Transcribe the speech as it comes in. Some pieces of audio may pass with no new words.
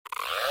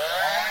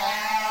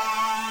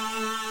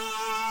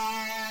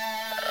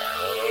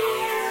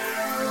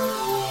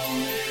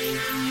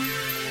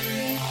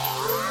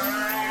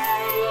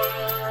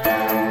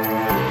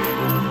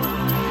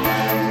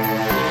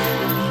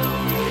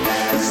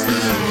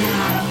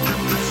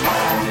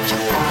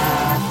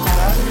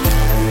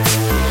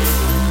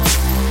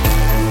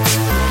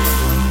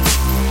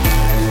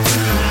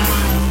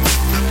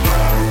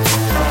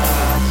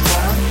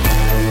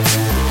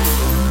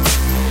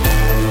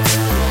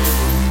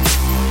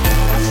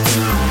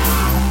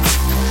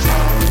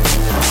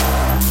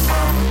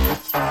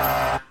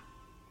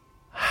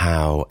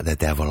How the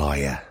devil are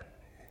you?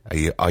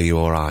 Are you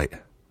all right?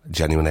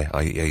 Genuinely,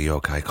 are you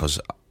okay? Because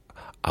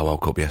I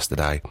woke up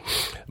yesterday,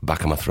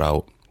 back of my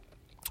throat,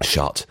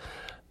 shot,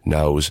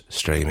 nose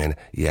streaming.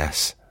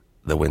 Yes,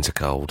 the winter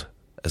cold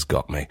has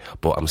got me.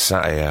 But I'm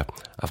sat here,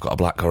 I've got a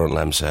blackcurrant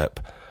Lemsip,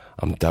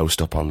 I'm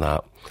dosed up on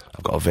that,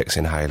 I've got a Vicks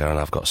inhaler and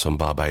I've got some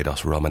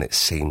Barbados rum and it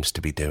seems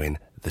to be doing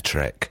the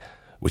trick,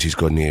 which is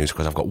good news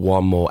because I've got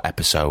one more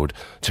episode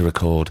to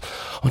record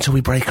until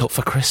we break up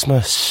for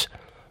Christmas.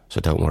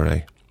 So don't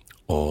worry,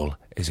 all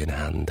is in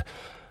hand.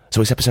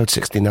 So it's episode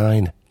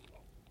 69.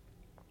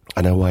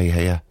 I know why you're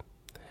here.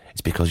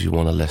 It's because you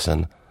want to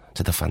listen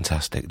to the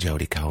fantastic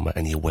Jodie Comer,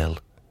 and you will.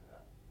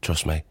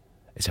 Trust me,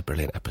 it's a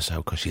brilliant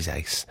episode because she's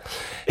ace.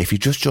 If you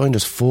just joined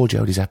us for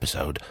Jodie's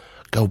episode,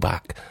 go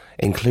back.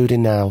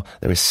 Including now,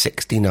 there is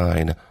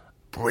 69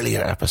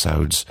 brilliant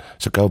episodes.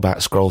 So go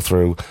back, scroll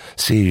through,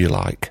 see who you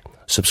like,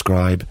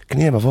 subscribe. Can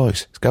you hear my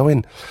voice? It's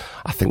going.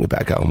 I think we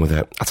better get on with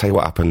it. I'll tell you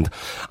what happened.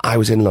 I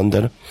was in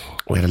London.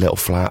 We had a little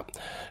flat.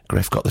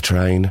 Griff got the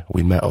train.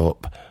 We met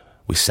up.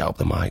 We set up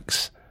the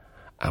mics.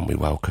 And we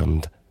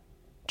welcomed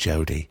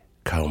Jodie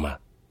Comer.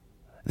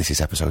 This is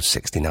episode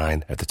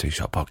 69 of the Two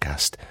Shot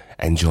Podcast.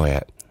 Enjoy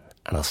it,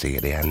 and I'll see you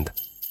at the end.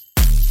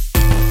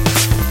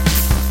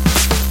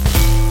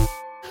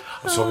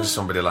 I was talking to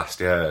somebody last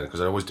year, because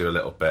I always do a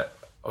little bit,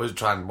 I always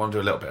want to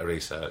do a little bit of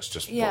research,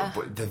 just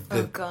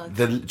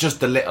just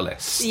the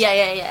littlest.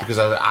 Yeah. Because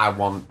I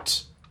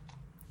want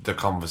the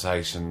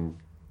conversation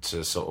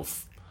to sort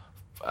of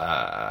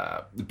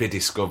be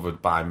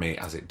discovered by me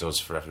as it does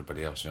for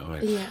everybody else, you know what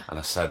I mean? Yeah. And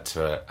I said to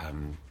her,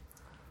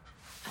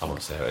 I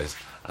won't say who it is,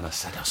 and I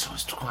said, oh, so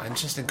it's quite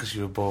interesting because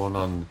you were born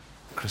on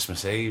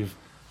Christmas Eve.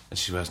 And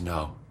she goes,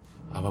 no.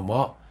 I went,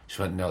 what?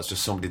 She went, no, it's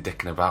just somebody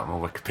dicking about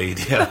on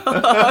Wikipedia.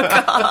 Oh,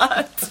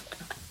 God.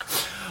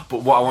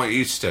 But what I want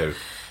you to do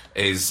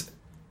is,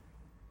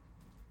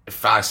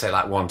 if I say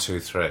like 1, 2,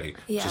 3,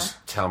 just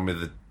tell me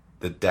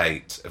the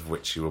date of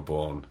which you were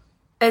born.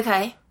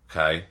 Okay.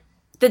 Okay?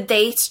 The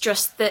date's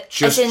just the...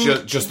 Just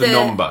the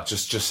number.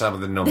 Just some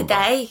of the number. The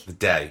day? The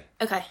day.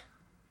 Okay.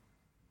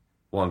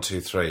 1,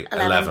 2, 3.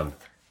 11. 11.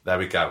 There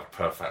we go.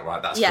 Perfect.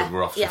 Right, that's good.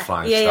 We're off to a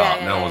flying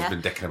start. Yeah, no one's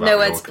been dicking about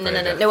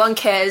No one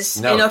cares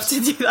enough to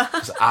do that.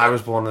 'Cause I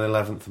was born on the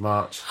 11th of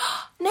March.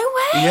 No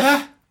way.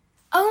 Yeah.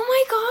 Oh,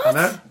 my God.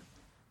 I know.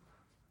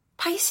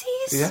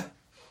 Pisces? Yeah.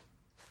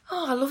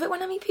 Oh, I love it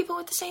when I meet people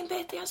with the same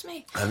birthday as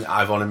me. And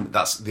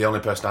that's the only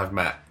person I've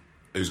met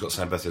who's got the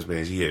same birthday as me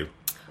is you.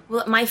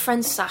 Well, my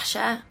friend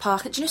Sasha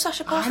Parkinson. Do you know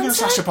Sasha Parkinson? I know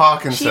Sasha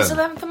Parkinson. She's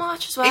 11th of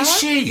March as well. Is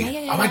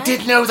she? Yeah. Oh, I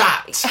did know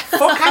that.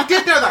 Fuck, I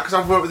did know that because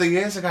I've worked with her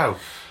years ago.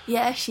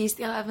 Yeah, she's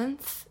the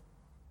 11th.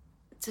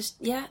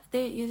 You're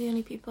the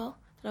only people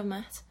that I've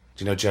met.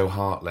 Do you know Jo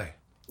Hartley?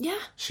 Yeah.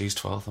 She's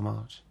 12th of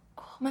March.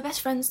 Oh, my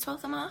best friend's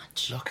 12th of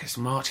March. Look, it's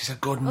March. It's a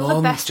good All the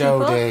month, best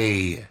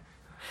Jodie. people.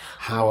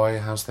 How are you?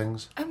 How's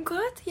things? I'm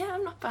good. Yeah,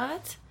 I'm not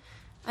bad.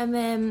 I'm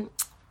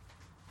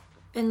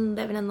been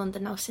living in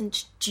London now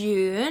since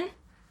June.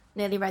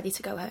 Nearly ready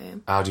to go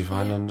home. How do you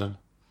find London?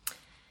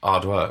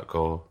 Hard work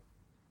or?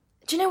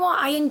 Do you know what?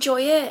 I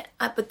enjoy it,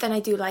 but then I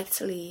do like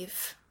to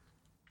leave.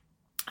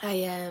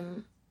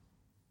 It's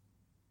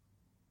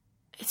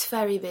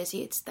very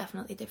busy. It's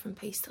definitely a different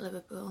pace to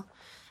Liverpool.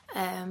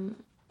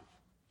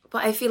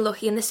 But I feel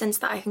lucky in the sense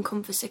that I can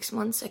come for 6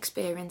 months,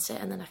 experience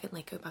it, and then I can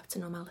go back to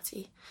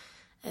normality,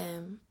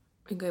 and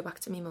go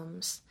back to my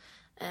mum's.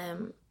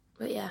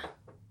 But yeah,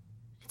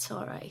 it's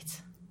all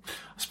right.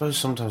 I suppose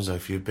sometimes though,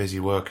 if you're busy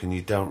working,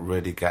 you don't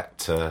really get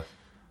to.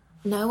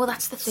 No, well,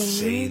 that's the thing.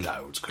 See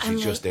loads because you're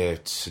just there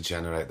to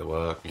generate the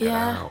work and get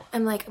out.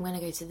 I'm I'm going to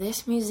go to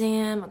this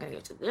museum, I'm going to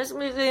go to this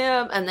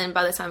museum, and then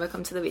by the time I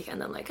come to the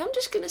weekend, I'm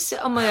just going to sit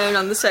on my own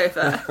on the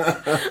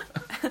sofa.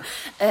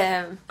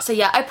 So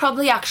yeah, I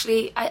probably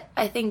actually,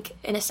 I think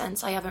in a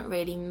sense I haven't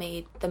really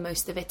made the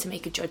most of it to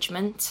make a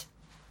judgment.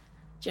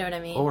 Do you know what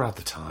I mean? Or at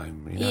the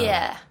time, you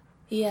know.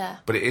 Yeah.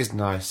 But it is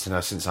nice to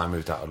know, since I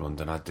moved out of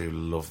London, I do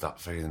love that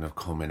feeling of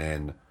coming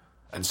in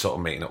and sort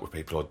of meeting up with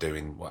people or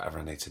doing whatever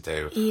I need to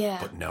do. Yeah.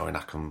 But knowing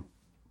I can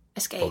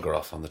escape, bugger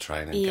off on the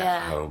train and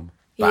get home.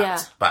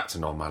 Back to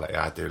normality.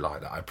 I do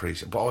like that. I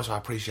appreciate, but also I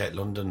appreciate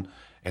London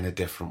in a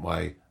different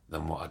way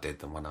than what I did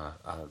than when I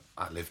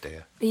lived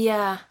here.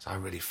 Yeah. So I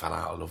really fell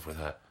out of love with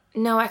it.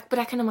 No, but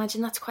I can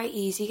imagine that's quite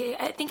easy.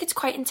 I think it's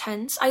quite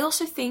intense. I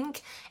also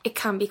think it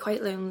can be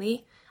quite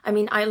lonely. I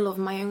mean, I do love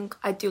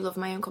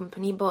my own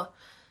company, but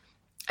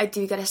I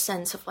do get a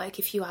sense of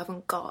if you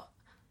haven't got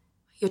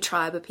your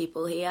tribe of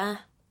people here,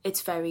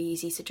 it's very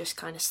easy to just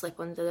kind of slip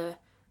under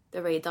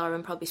the radar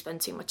and probably spend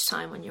too much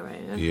time on your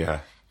own. Yeah.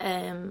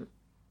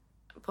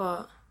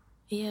 But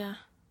yeah.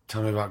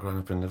 Tell me about growing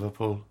up in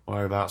Liverpool.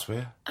 Whereabouts were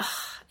you?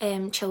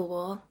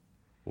 Chilwell.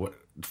 What?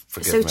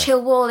 Forgive So me.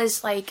 Chilwell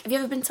is like, have you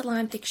ever been to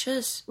Lime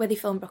Pictures where they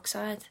film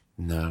Brookside?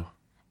 No.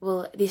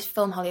 Well, they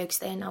film Hollyoaks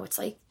there now. It's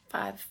like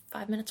five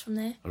minutes from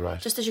there. Right.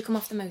 Just as you come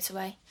off the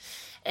motorway.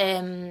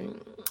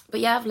 But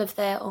yeah, I've lived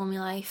there all my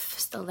life.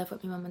 Still live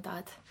with my mum and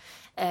dad.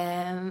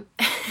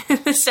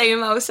 The same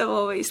house I've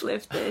always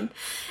lived in.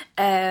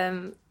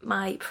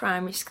 My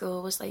primary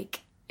school is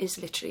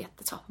literally at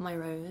the top of my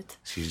road.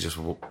 So you just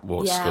walk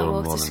to Yeah, school I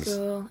in the walked to mornings?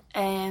 school.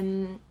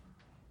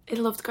 I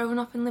loved growing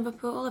up in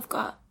Liverpool. I've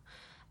got,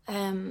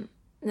 no,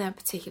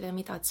 particularly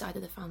my dad's side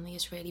of the family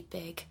is really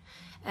big.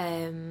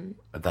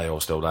 Are they all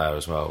still there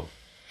as well?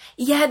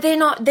 Yeah, they're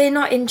not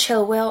in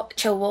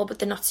Chilwell, but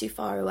they're not too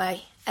far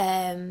away.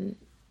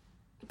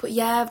 But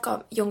yeah, I've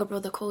got a younger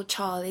brother called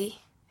Charlie,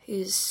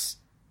 who's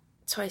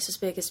twice as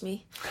big as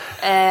me,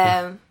 who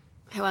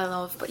I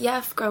love. But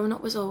yeah, growing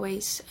up was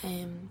always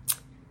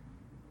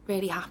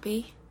really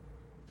happy.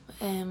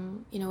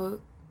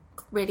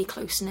 Really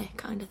close-knit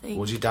kind of thing.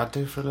 What does your dad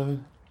do for a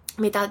living?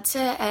 My dad's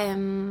a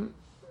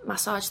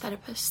massage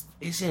therapist.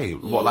 Is he?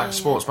 What, like a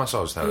sports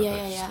massage therapist?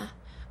 Yeah.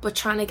 But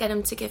trying to get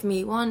him to give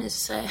me one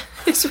is...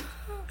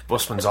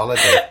 Busman's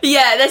holiday.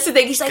 Yeah, that's the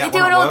thing. He's like, Get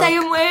you're one doing at all day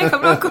work." in work.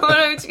 I'm not going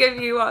home to give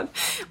you one.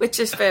 Which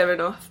is fair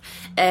enough.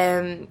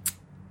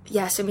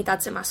 Yeah, so my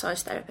dad's a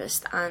massage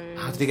therapist. And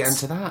How did he get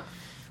into that?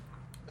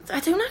 I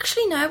don't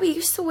actually know. We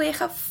used to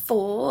work at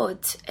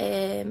Ford.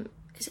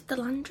 Is it the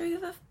Land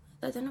Rover?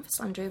 I don't know if it's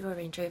Land Rover or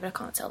Range Rover. I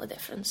can't tell the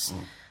difference.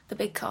 The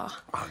big car.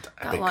 Oh,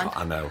 a That big one. car,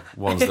 I know.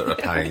 Ones that are a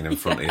pain in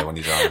front of you when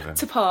you're driving.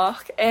 To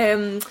park.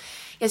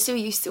 Yeah, so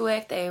he used to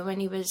work there when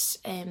he was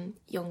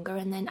younger,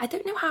 and then I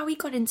don't know how he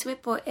got into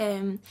it, but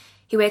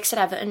he works at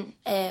Everton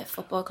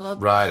Football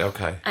Club. Right,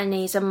 okay. And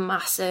he's a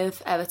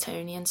massive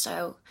Evertonian,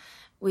 so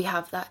we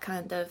have that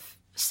kind of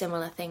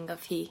similar thing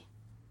of he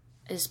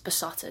is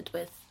besotted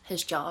with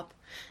his job,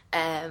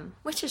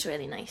 which is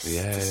really nice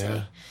to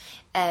see.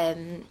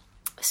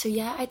 So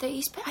yeah, I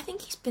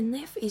think he's been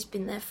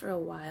there for a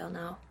while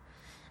now.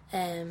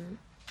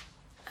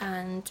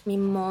 And my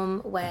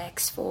mum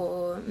works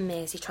for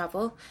Mersey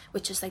Travel,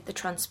 which is like the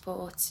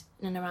transport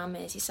in and around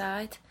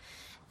Merseyside.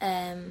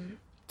 Do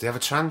you have a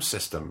tram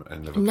system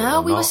in Liverpool? No,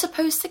 or we were not?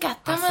 supposed to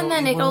get them, thought and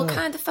then you it all were.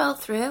 kind of fell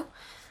through.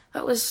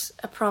 That was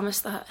a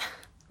promise that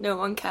no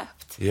one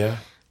kept. Yeah.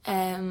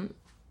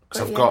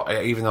 So But I've got,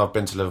 even though I've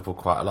been to Liverpool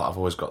quite a lot, I've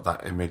always got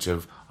that image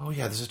of, oh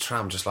yeah, there's a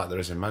tram just like there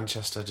is in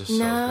Manchester, just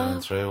sort of going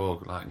through, or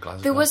like in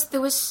Glasgow.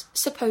 There was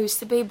supposed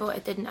to be, but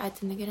it didn't. I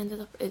didn't think it ended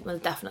up. Well,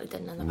 it definitely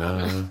didn't end up.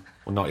 No,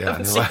 well, not yet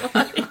anyway.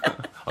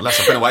 Unless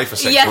I've been away for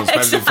 6 months, maybe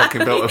exactly. they've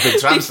fucking built a big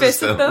tram They fitted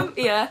system. them,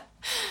 yeah.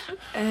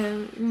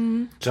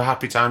 So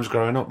happy times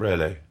growing up,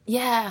 really.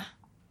 Yeah.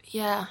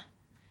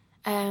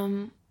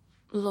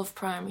 Love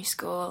primary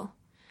school.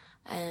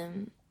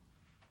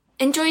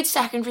 Enjoyed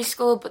secondary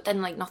school, but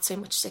then like not so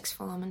much sixth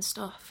form and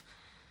stuff.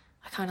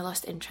 I kind of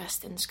lost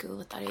interest in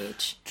school at that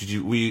age.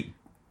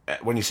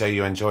 When you say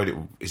you enjoyed it,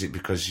 is it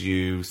because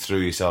you threw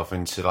yourself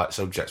into like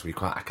subjects? Were you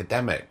quite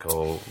academic,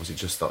 or was it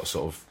just that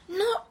sort of?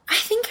 No, I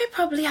think I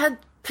probably had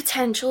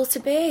potential to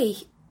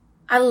be.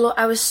 I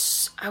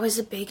was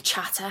a big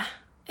chatter.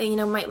 You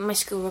know, my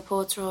school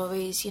reports were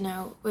always,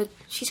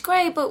 she's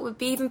great, but would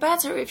be even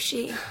better if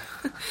she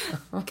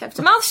kept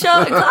her mouth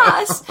shut in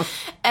class.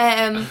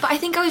 But I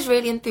think I was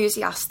really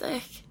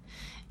enthusiastic,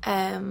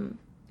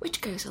 which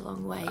goes a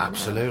long way.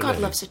 Absolutely. God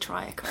loves a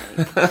trier,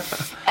 Craig.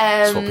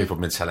 That's what people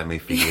have been telling me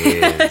for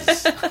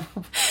years.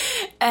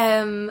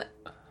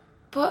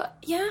 But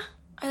yeah,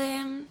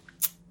 I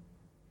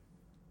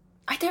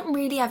don't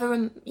really ever,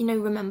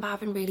 remember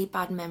having really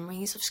bad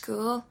memories of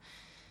school.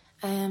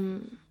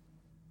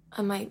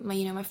 And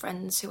my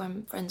friends who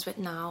I'm friends with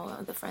now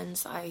are the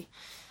friends that I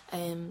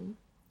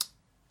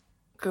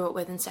grew up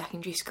with in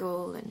secondary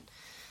school, and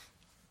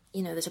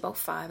there's about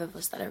 5 of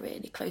us that are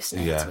really close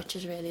knit, which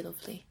is really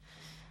lovely.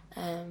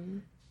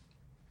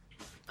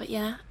 But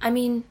yeah, I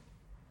mean,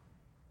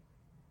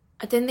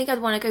 I didn't think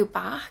I'd want to go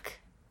back,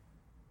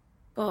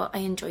 but I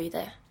enjoyed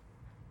it.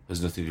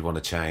 There's nothing you want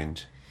to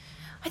change.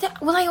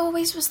 I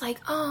always was like,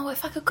 oh,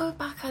 if I could go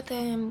back, I'd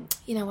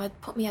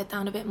I'd put my head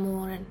down a bit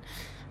more and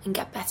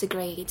get better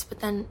grades, but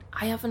then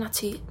I haven't had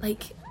to,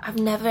 I've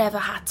never ever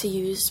had to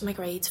use my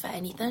grades for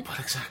anything. Well,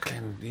 exactly,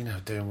 and,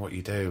 doing what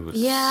you do.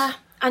 Yeah,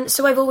 and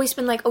so I've always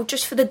been like, oh,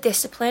 just for the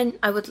discipline,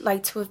 I would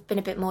like to have been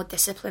a bit more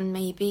disciplined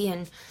maybe,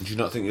 and... Do you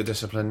not think you're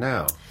disciplined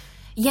now?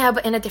 Yeah,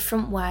 but in a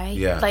different way.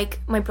 Yeah. Like,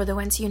 my brother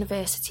went to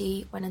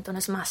university, went and done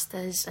his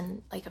masters,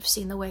 and, I've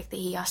seen the work that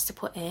he has to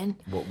put in.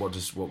 What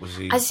was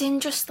he... As in,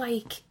 just,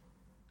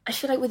 I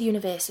feel like with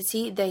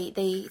university,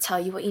 they tell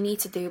you what you need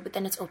to do, but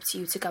then it's up to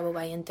you to go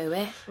away and do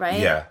it, right?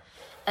 Yeah.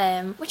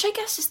 Which I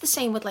guess is the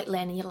same with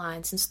learning your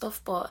lines and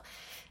stuff, but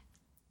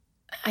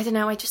I don't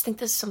know. I just think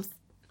there's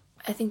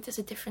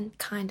a different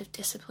kind of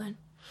discipline.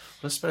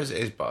 I suppose it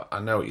is, but I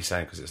know what you're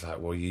saying, because it's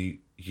like, well, you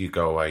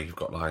go away, you've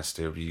got lines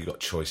to do, but you've got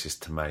choices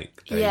to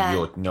make.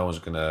 No one's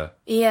gonna.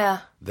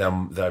 Yeah. They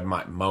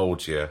might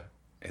mould you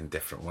in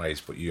different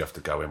ways, but you have to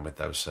go in with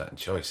those certain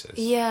choices.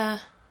 Yeah.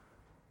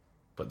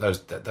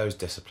 But those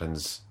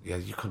disciplines, yeah,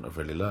 you couldn't have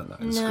really learnt that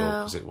in school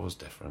because it was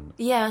different.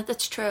 Yeah,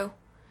 that's true.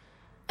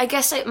 I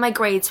guess my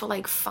grades were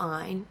like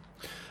fine.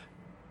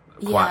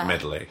 Quite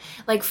middly.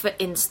 Like, for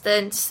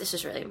instance, this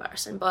is really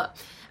embarrassing, but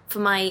for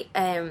my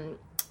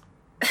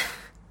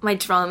my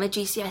drama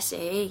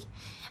GCSE,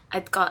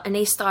 I'd got an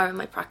A star in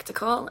my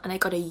practical and I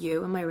got a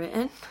U in my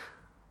written.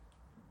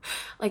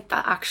 Like,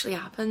 that actually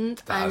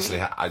happened. Do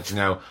you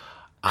know,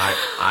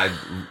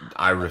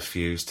 I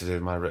refused to do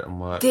my written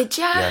work. Did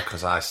you? Yeah,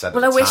 because I said.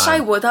 Well, I wish I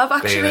would have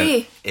actually.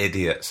 Being an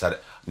idiot said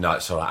it. No,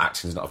 it's all right.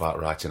 Acting's not about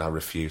writing. I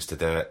refuse to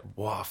do it.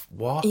 What?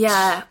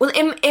 Yeah. Well,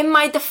 in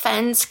my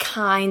defence,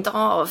 kind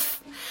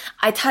of,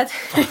 I'd had.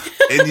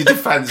 In your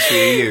defence for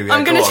you, yeah,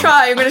 I'm gonna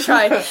try.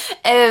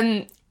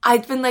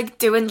 I'd been like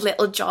doing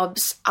little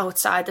jobs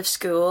outside of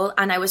school,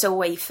 and I was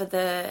away for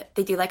they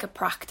do like a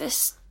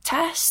practice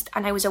test,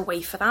 and I was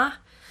away for that.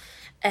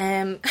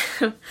 So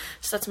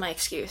that's my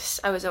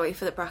excuse. I was away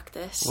for the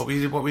practice. What were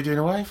you doing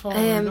away for? You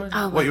on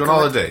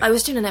holiday? I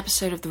was doing an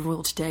episode of The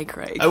Rule Today,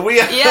 Craig. Oh, were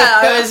you? Yeah,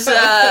 I was.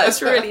 It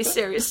was really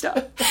serious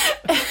stuff.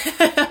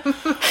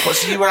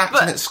 So you were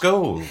acting at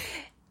school?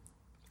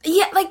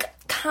 Yeah, like,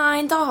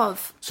 kind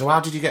of. So how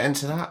did you get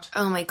into that?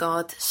 Oh my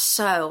god,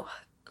 so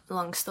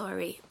long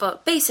story,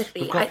 but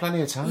basically, we've got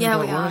plenty of time. Yeah,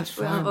 we are.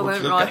 We'll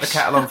get the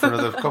kettle on for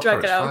another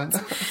cuppa. It's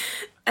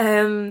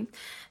fine.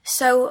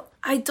 So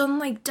I'd done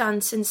like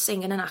dancing,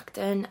 singing, and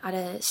acting at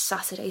a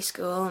Saturday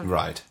school.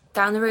 Right.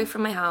 Down the road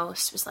from my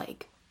house was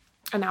like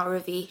an hour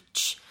of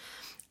each,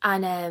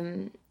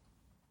 and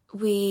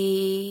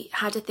we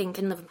had a thing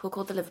in Liverpool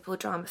called the Liverpool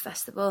Drama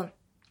Festival,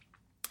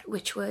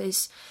 which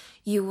was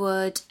you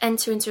would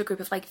enter into a group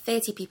of like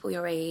 30 people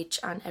your age,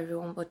 and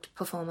everyone would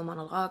perform a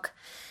monologue.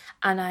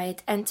 And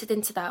I'd entered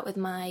into that with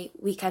my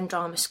weekend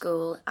drama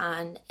school,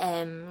 and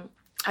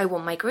I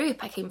won my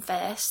group. I came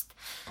first.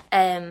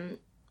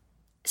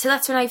 So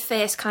that's when I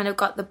first kind of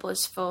got the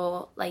buzz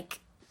for like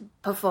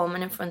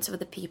performing in front of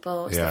other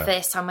people. It was the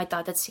first time my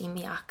dad had seen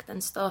me act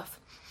and stuff.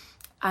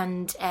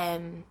 And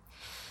then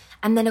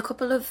a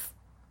couple of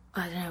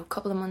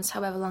months,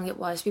 however long it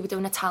was, we were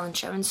doing a talent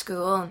show in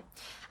school.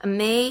 And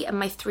me and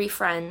my 3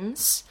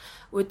 friends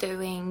were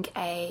doing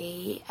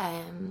a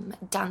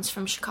dance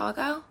from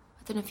Chicago.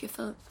 I don't know if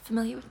you're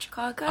familiar with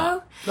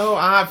Chicago. No,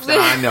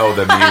 I know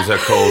the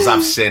musicals.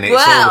 I've seen it.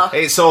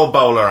 It's all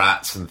bowler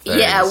hats and things.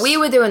 Yeah, we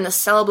were doing the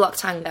Cell Block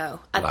Tango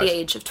at the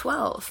age of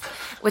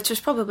 12, which was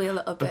probably a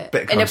little bit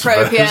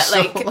inappropriate,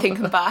 like,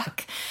 thinking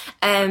back.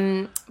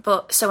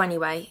 But so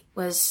anyway,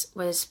 was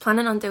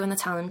planning on doing the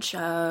talent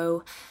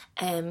show.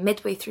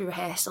 Midway through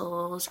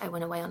rehearsals, I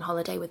went away on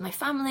holiday with my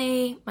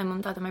family, my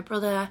mum, dad, and my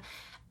brother.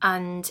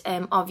 And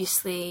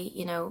obviously,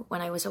 you know,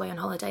 when I was away on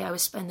holiday, I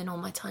was spending all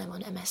my time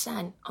on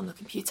MSN on the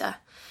computer.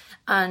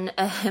 And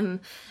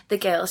the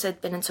girls had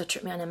been in touch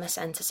with me on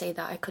MSN to say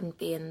that I couldn't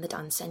be in the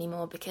dance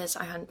anymore because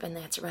I hadn't been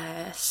there to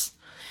rehearse.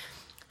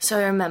 So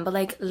I remember,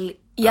 like,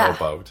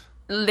 elbowed.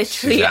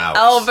 Literally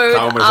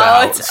elbowed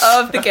out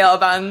of the girl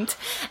band.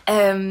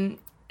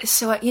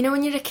 So, you know,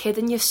 when you're a kid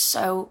and you're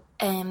so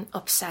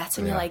upset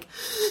and you're like,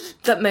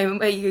 that moment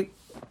where you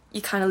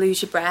kind of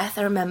lose your breath.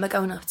 I remember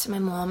going up to my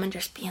mum and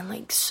just being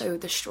like so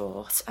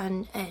distraught,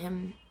 and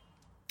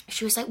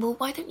she was like, well,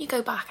 why don't you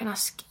go back and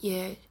ask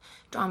your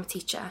drama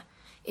teacher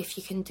if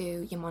you can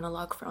do your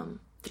monologue from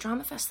the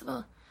drama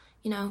festival,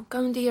 you know, go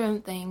and do your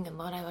own thing and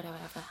whatever.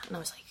 And I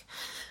was like,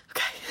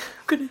 okay,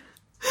 I'm gonna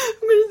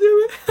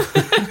do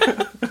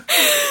it.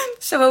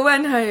 So I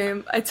went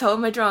home, I told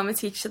my drama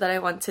teacher that I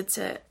wanted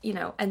to, you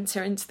know,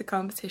 enter into the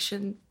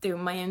competition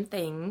doing my own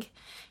thing.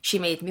 She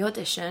made me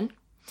audition.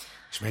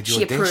 She made you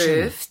audition?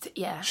 Approved,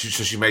 yeah.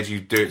 So she made you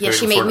do it. Yeah,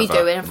 she made me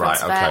do it in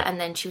front of her, and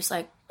then she was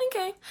like,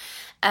 "Okay,"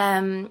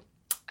 and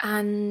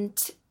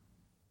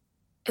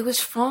it was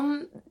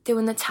from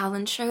doing the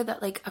talent show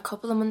that, like, a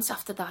couple of months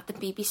after that, the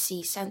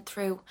BBC sent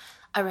through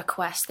a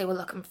request. They were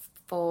looking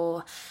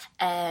for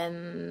a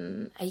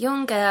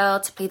young girl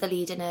to play the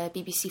lead in a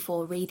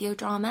BBC4 radio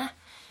drama,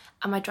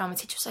 and my drama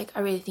teacher was like, "I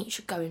really think you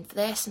should go in for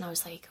this," and I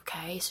was like,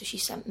 "Okay." So she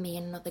sent me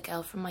and another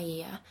girl from my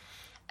year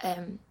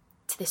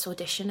to this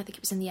audition. I think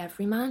it was in the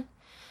Everyman,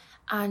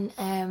 and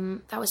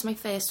that was my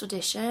first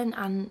audition,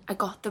 and I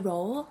got the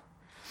role.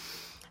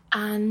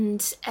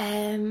 And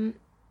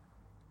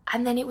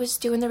then it was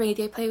doing the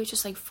radio play, which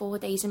was like 4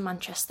 days in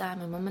Manchester.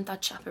 My mum and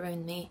dad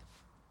chaperoned me.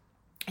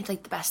 It's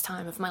like the best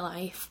time of my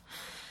life.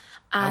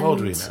 And how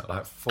old were you now?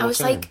 Like 14? I was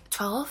like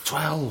 12.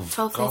 12,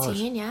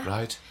 13, yeah.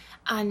 Right.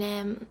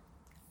 And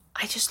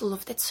I just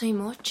loved it so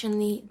much,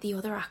 and the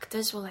other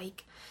actors were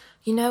like,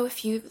 you know,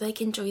 if you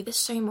like enjoy this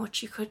so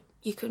much,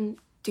 you can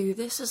do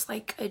this as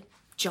like a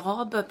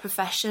job, a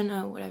profession,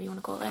 or whatever you want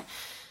to call it.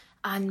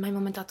 And my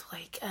mum and dad were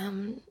like,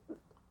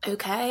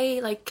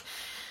 okay, like,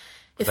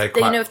 if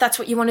if that's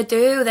what you want to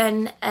do,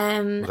 then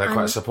were they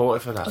quite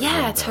supportive of that?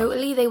 Yeah,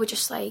 totally. They were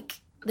just like,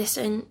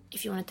 listen,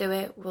 if you want to do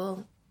it,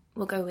 we'll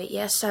go with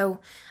you. So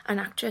an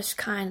actress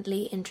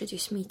kindly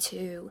introduced me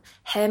to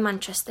her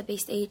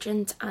Manchester-based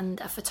agent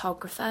and a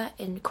photographer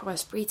in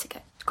Crosby to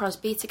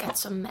get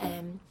some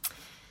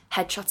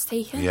headshots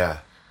taken. Yeah.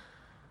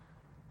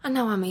 And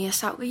now I'm here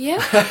sat with you.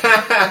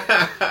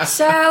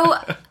 So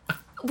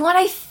what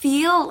I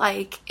feel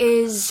like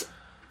is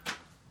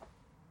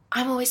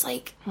I'm always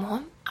like,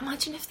 Mum,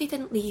 imagine if they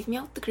didn't leave me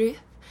out the group.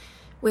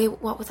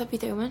 What would I be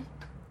doing?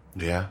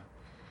 Yeah.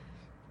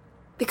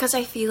 Because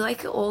I feel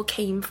like it all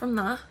came from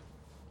that.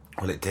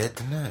 Well, it did,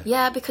 didn't it?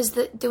 Yeah, because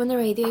doing the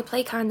radio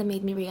play kind of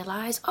made me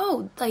realise,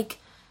 I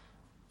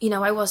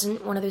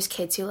wasn't one of those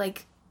kids who,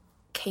 like,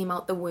 came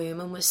out the womb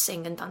and was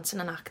singing, dancing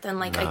and acting.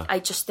 Like, No. I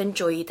just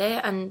enjoyed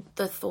it, and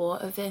the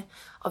thought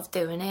of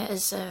doing it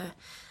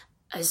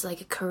as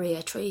like a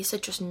career choice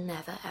had just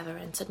never, ever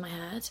entered my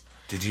head.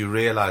 Did you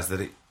realise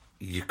that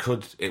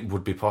it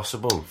would be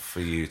possible for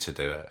you to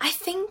do it? I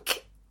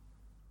think,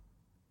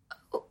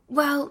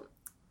 well,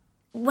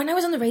 when I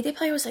was on the radio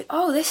play, I was like,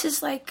 oh, this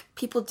is like,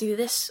 people do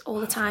this all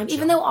the time.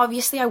 Even though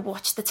obviously I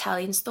watched the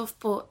telly and stuff,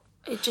 but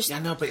it just,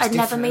 But it's I'd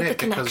never different, made the innit?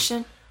 Because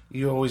connection.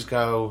 You always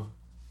go,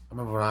 I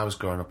remember when I was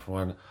growing up,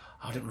 when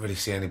I didn't really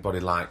see anybody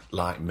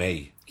like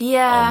me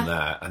Yeah. on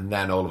there. And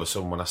then all of a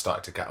sudden, when I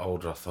started to get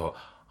older, I thought,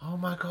 oh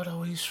my God,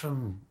 he's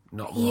from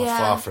not Yeah.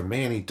 far from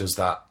me, and he does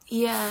that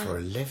Yeah. for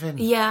a living.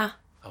 Yeah.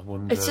 I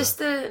wonder. It's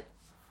just it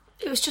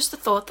was just the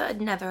thought that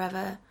I'd never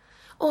ever.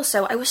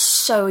 Also, I was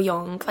so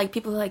young. Like,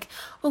 people were like,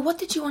 well, what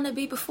did you want to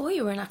be before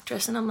you were an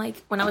actress? And I'm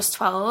like, when I was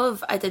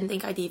 12, I didn't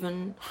think I'd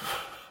even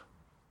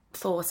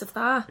thought of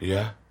that.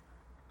 Yeah.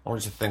 I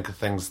wanted to think of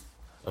things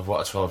of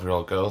what a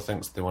 12-year-old girl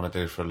thinks they want to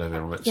do for a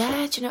living. Which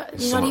Yeah, do you know,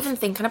 you're not even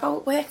thinking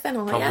about work then,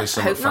 are you? probably I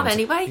somewhat hope not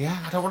fancy. anyway. Yeah,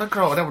 I don't want to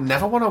grow. I don't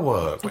never want to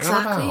work. What are you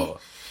on Exactly.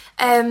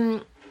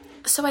 about?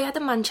 So I had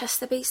a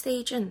Manchester-based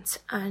agent,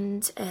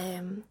 and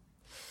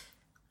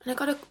I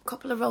got a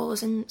couple of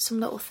roles in some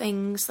little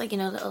things, like,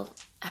 little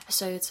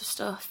episodes of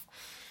stuff.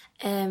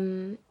 But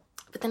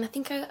then I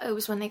think it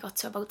was when I got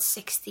to about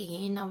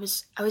 16, I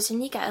was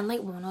only getting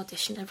like one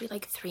audition every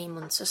like 3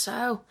 months or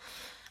so.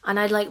 And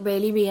I'd like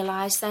really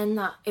realised then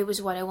that it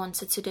was what I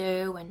wanted to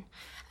do,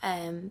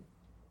 and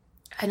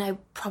I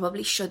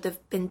probably should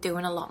have been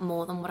doing a lot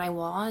more than what I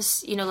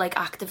was, like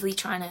actively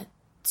trying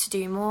to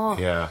do more.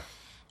 Yeah.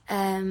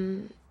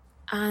 And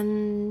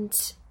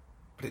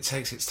But it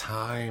takes its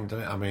time,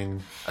 doesn't it? I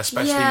mean,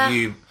 especially Yeah.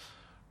 you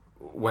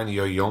when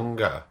you're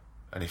younger,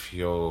 and if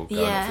you're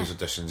going Yeah. up these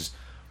auditions,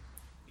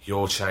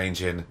 you're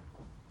changing.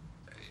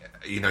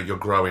 You're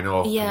growing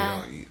up.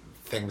 Yeah. And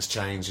things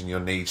change, and your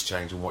needs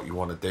change, and what you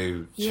want to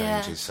do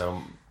Yeah. changes.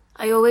 So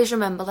I always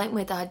remember like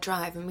my dad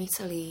driving me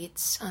to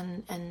Leeds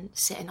and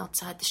sitting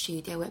outside the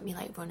studio with me,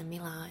 like running me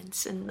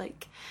lines, and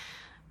like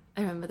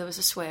I remember there was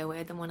a swear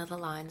word in one of the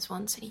lines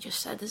once, and he just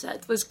said his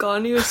head was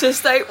gone. He was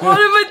just like, what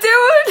am I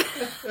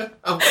doing?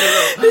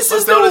 This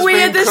is the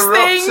weirdest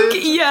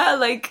thing. Yeah,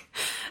 like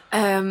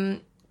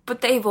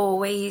but they've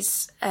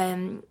always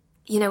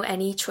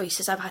any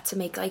choices I've had to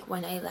make, like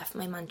when I left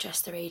my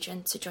Manchester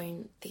agent to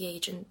join the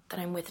agent that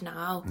I'm with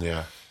now,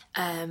 Yeah.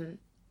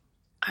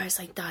 I was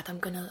like, Dad, I'm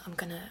gonna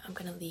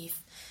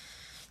leave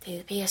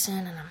David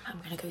Pearson, and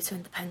I'm gonna go to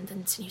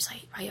Independence. And he was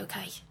like, right,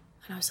 okay.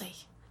 And I was like,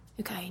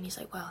 okay. And he's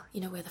like, well,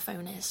 you know where the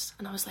phone is.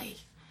 And I was like,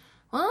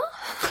 what?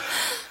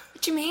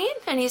 What do you mean?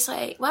 And he's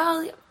like,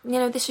 well,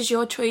 this is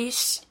your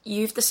choice.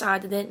 You've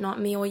decided it, not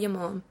me or your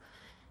mum.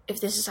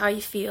 If this is how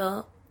you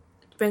feel,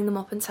 bring them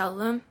up and tell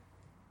them.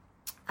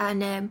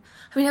 And I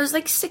was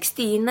like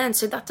 16 then,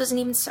 so that doesn't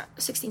even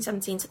 16,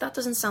 17, so that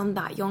doesn't sound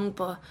that young,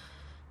 but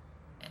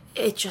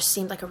it just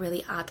seemed like a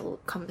really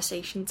adult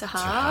conversation to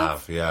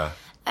have. Yeah.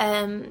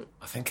 I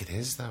think it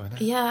is, though, isn't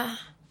it? Yeah,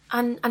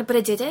 and but I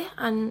did it,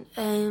 and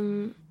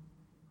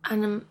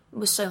I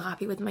was so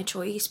happy with my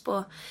choice.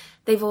 But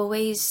they've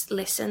always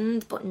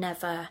listened, but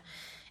never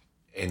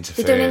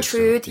Interfered. They don't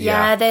intrude.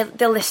 Yeah,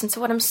 they'll listen to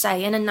what I'm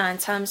saying, and 9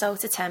 times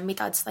out of 10, my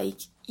dad's like,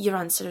 "You're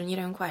answering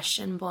your own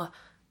question," but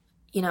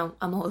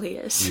I'm all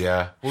ears.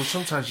 Yeah. Well,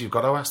 sometimes you've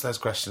got to ask those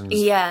questions.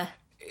 Yeah.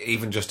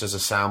 Even just as a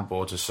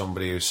soundboard to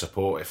somebody who's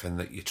supportive and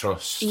that you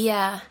trust.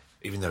 Yeah.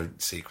 Even though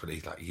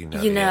secretly, like,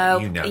 yeah.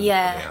 the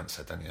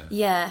answer, don't you?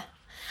 Yeah.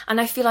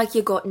 And I feel like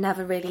your gut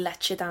never really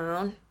lets you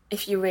down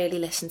if you really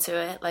listen to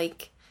it.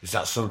 Like, is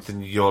that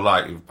something you're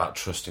like about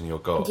trusting your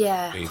gut?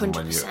 Yeah, even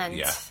 100%. When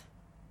yeah.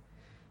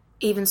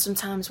 Even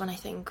sometimes when I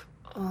think,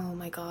 oh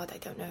my God, I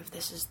don't know if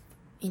this is,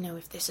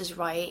 if this is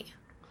right.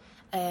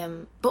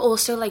 But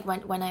also, like,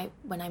 when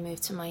I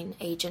moved to my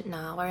agent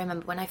now, I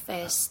remember when I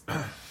first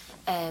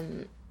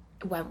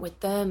went with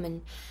them,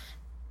 and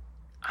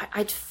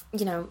I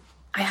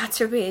had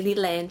to really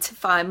learn to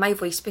find my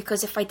voice,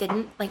 because if I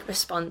didn't like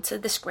respond to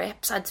the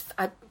scripts, I'd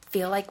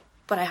feel like,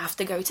 but I have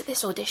to go to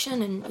this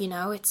audition, and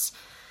it's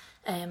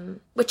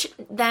which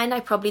then I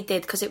probably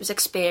did because it was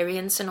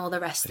experience and all the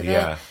rest of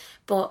it.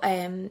 But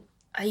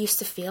I used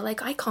to feel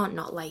like I can't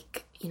not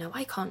like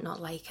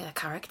a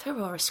character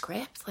or a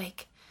script,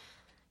 like.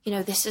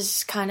 This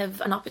is kind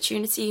of an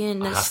opportunity,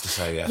 and I have to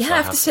say yes. Yeah, I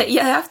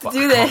have to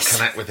do this. I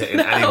can't connect with it in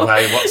any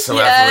way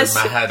whatsoever, in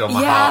my head, on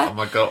my heart, on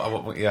my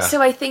gut. Yeah.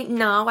 So I think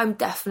now I'm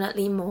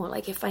definitely more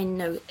like, if I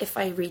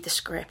read the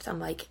script, I'm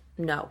like,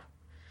 no,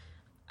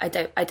 I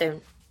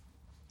don't,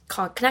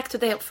 can't connect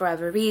with it for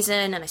whatever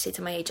reason, and I say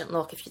to my agent,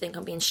 look, if you think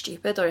I'm being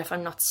stupid or if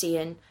I'm not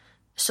seeing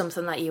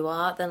something that you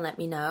are, then let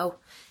me know.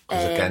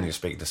 Because again, you're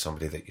speaking to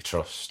somebody that you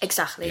trust.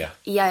 Exactly.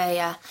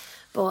 Yeah.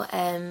 But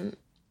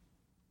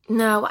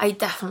no, I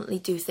definitely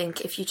do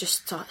think if you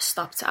just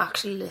stop to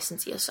actually listen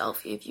to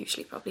yourself, you've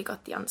usually probably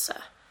got the answer.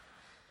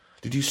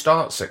 Did you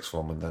start sixth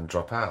form and then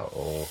drop out,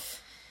 or...?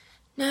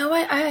 No,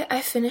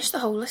 I finished the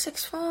whole of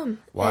sixth form.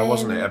 Why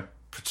wasn't it a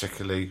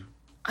particularly...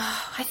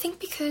 I think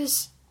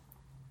because...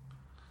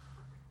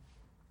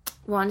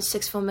 One,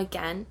 sixth form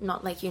again,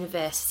 not like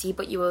university,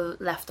 but you were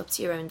left up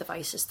to your own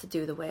devices to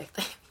do the work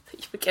that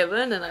you were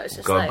given, and I was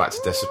just going back to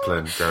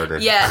discipline,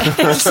 Jodie. Yeah,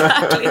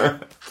 exactly.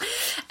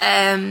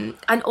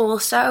 And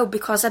also,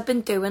 because I'd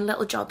been doing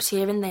little jobs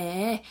here and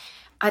there,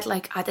 I'd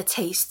had a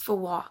taste for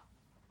what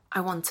I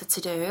wanted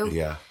to do.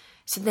 Yeah.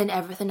 So then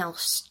everything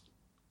else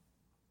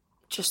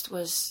just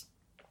was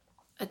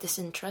a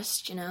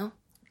disinterest, you know?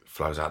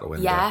 Flows out the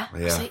window. Yeah. I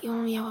was like,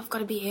 oh, yeah, I've got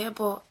to be here,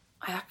 but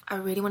I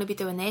really want to be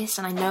doing this,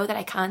 and I know that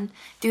I can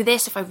do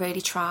this if I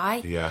really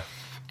try. Yeah.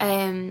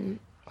 And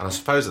I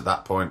suppose at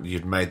that point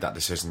you'd made that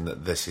decision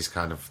that this is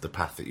kind of the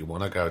path that you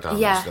want to go down.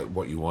 Yeah.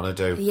 What you want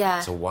to do.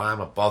 Yeah. So why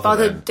am I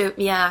doing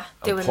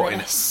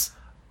this?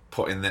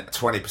 Putting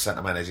 20%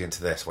 of my energy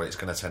into this when it's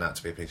going to turn out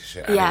to be a piece of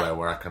shit anyway,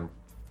 where I can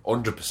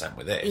 100%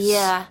 with this.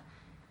 Yeah.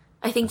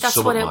 I think that's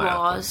what it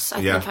was.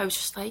 Happen. I think I was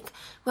just like,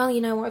 well, you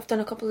know, I've done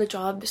a couple of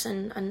jobs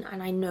and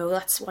I know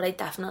that's what I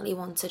definitely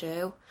want to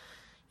do.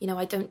 You know,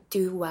 I don't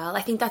do well.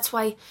 I think that's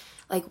why,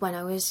 like, when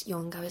I was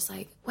young, I was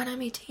like, when I'm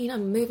 18,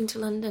 I'm moving to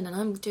London and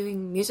I'm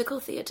doing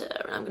musical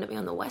theatre and I'm going to be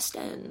on the West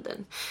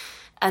End.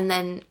 And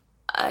then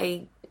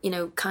I, you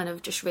know, kind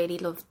of just really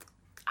loved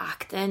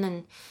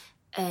acting.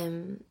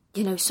 And,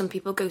 you know, some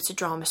people go to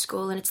drama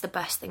school and it's the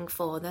best thing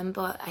for them.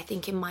 But I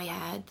think in my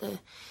head,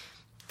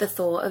 the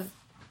thought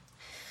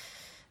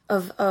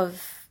of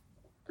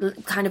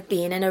kind of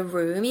being in a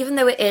room, even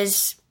though it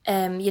is,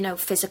 you know,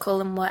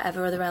 physical and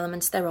whatever other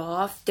elements there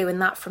are, doing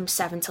that from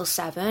 7 till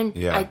 7,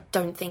 I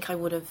don't think I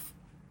would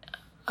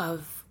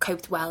have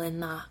coped well in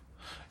that.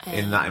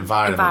 In that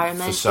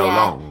environment for so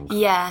long.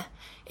 Yeah.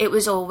 It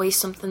was always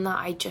something that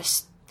I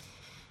just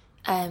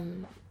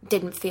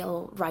didn't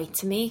feel right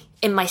to me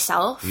in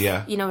myself.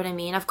 Yeah. You know what I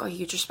mean? I've got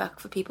huge respect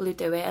for people who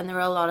do it, and there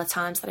are a lot of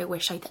times that I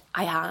wish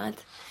I had.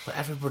 But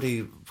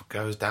everybody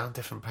goes down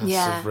different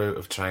paths of route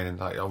of training.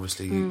 Like,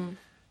 obviously,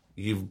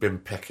 you've been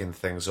picking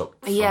things up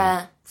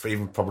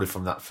probably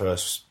from that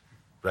first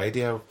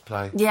radio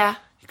play. Yeah.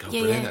 You go,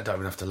 brilliant, I don't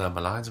even have to learn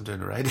my lines, I'm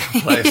doing a radio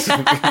play.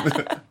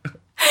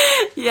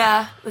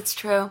 Yeah, that's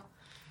true.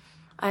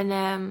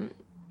 And,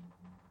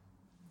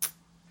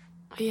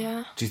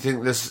 yeah. Do you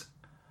think there's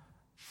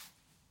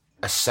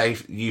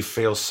you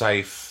feel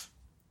safe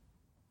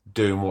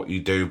doing what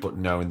you do, but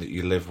knowing that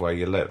you live where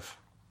you live?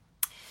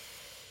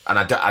 And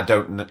I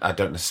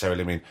don't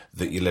necessarily mean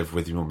that you live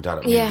with your mum and dad.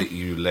 I mean that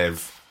you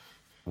live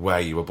where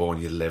you were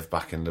born. You live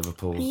back in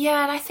Liverpool.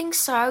 Yeah, and I think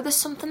so. There's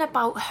something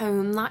about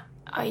home that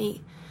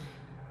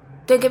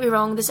don't get me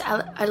wrong.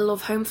 I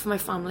love home for my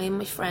family and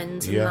my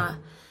friends and that.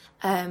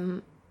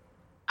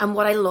 And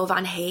what I love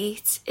and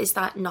hate is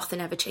that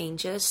nothing ever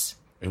changes.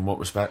 In what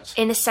respect?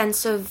 In a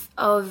sense of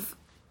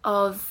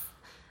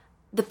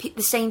the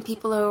same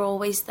people are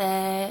always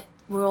there.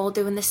 We're all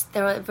doing this.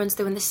 Everyone's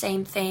doing the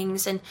same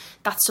things, and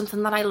that's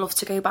something that I love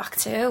to go back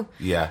to.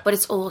 Yeah. But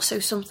it's also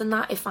something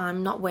that if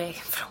I'm not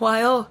working for a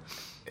while,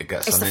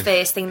 it's the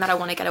first thing that I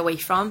want to get away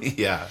from.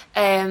 Yeah.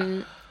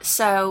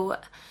 So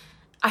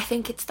I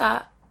think it's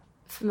that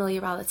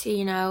familiarity,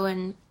 you know,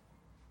 and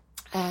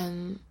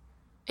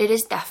it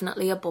is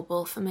definitely a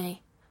bubble for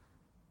me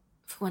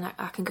for when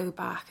I can go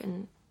back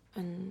and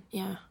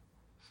yeah.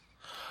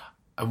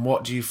 And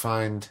what do you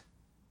find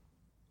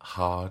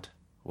hard?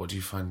 What do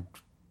you find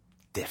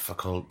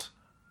difficult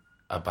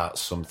about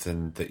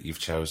something that you've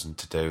chosen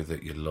to do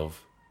that you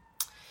love?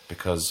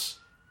 Because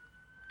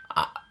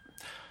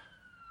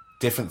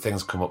different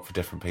things come up for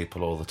different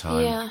people all the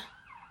time. Yeah.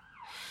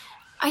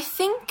 I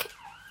think...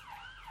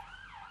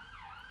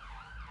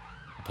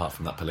 Apart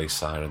from that police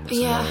siren that's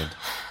annoying.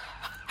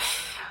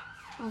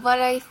 What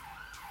I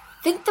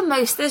think the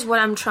most is what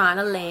I'm trying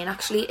to learn,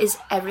 actually, is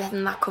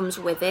everything that comes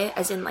with it,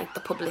 as in, like, the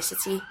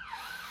publicity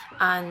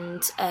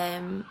and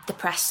the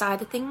press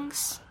side of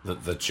things.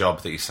 The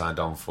job that you signed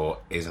on for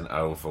isn't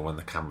over when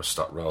the cameras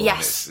stop rolling.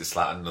 Yes. It's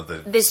like another...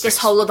 There's this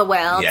whole other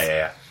world.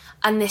 Yeah.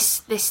 And this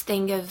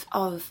thing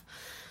of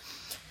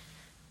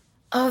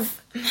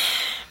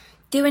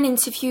doing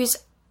interviews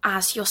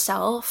as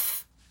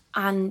yourself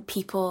and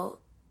people...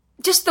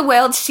 Just the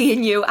world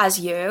seeing you as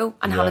you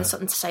and having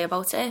something to say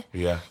about it.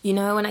 Yeah. You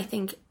know, and I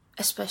think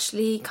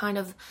especially kind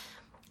of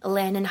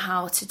learning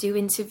how to do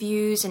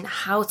interviews and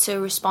how to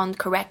respond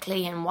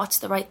correctly and what's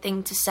the right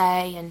thing to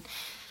say and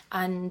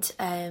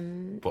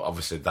but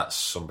obviously that's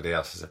somebody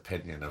else's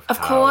opinion of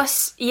how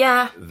course,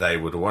 yeah. They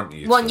would want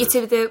you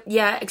to do,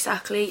 yeah,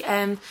 exactly.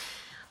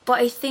 But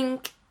I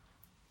think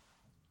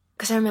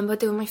because I remember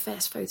doing my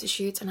first photo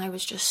shoot and I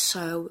was just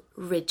so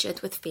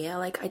rigid with fear.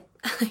 Like, I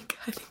think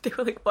they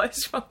were like, what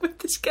is wrong with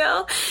this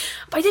girl?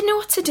 But I didn't know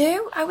what to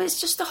do. I was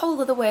just a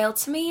whole other world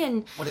to me.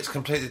 And well, it's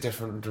completely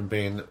different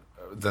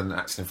than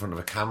acting in front of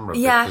a camera,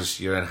 Yeah. because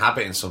you're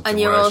inhabiting something,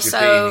 And you're whereas also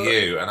you're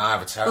being you, and I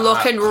have a terrible...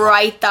 looking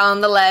right down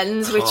the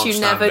lens, which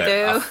you never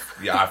do.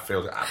 I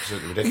feel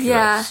absolutely ridiculous.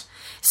 Yeah.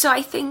 So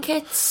I think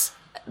it's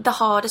the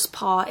hardest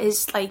part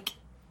is like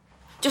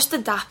just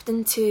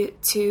adapting to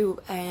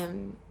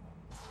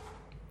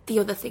the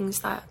other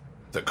things that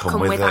come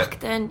with it.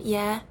 acting,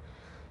 yeah.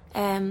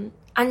 And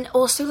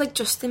also like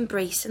just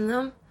embracing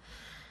them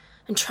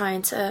and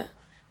trying to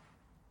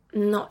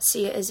not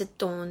see it as a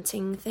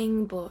daunting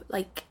thing, but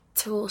like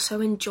to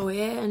also enjoy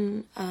it.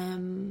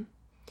 And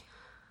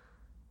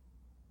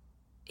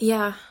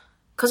yeah,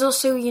 because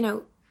also, you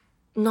know,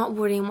 not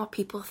worrying what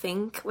people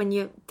think when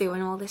you're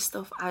doing all this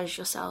stuff as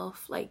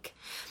yourself. Like,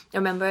 I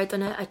remember I'd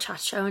done a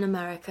chat show in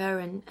America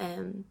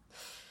and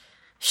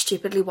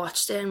stupidly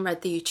watched it and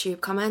read the YouTube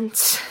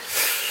comments.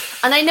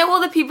 And I know all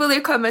the people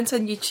who comment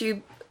on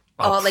YouTube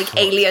are like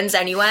aliens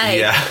anyway.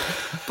 Yeah.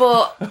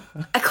 But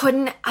I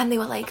couldn't, and they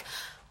were like,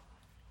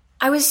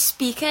 I was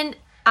speaking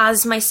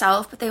as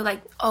myself, but they were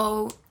like,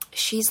 oh,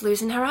 she's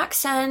losing her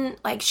accent,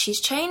 like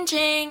she's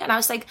changing. And I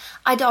was like,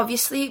 I'd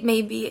obviously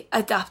maybe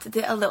adapted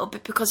it a little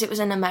bit because it was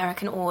an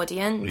American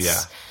audience.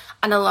 Yeah.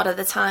 And a lot of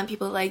the time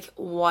people are like,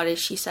 what is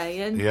she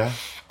saying? Yeah.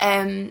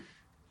 And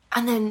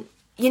then,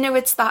 you know,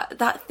 it's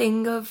that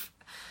thing of,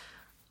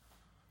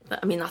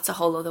 I mean, that's a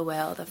whole other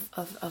world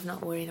of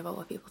not worrying about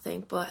what people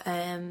think. But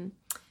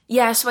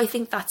yeah, so I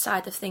think that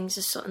side of things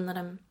is something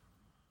that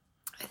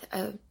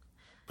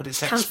But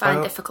it's can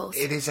find difficult.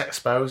 It is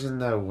exposing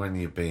though when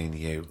you're being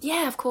you.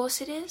 Yeah, of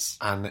course it is.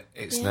 And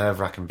it's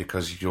nerve-wracking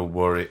because you're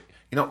worried.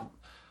 You're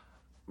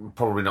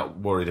probably not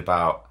worried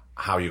about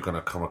how you're going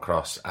to come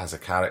across as a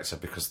character,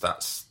 because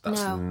that's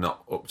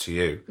not up to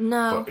you.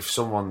 No.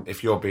 But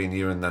if you're being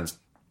you and then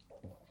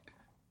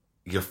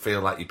you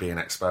feel like you're being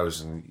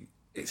exposed and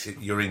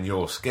you're in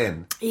your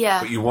skin.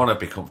 Yeah. But you want to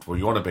be comfortable.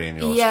 You want to be in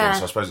your skin.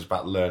 So I suppose it's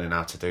about learning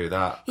how to do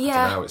that.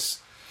 Yeah. I don't know.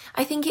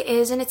 I think it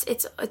is, and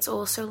it's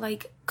also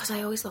like, because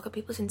I always look at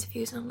people's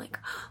interviews and I'm like,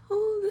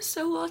 oh, they're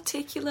so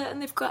articulate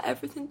and they've got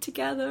everything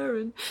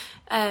together.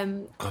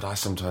 And God, I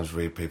sometimes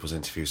read people's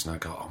interviews and I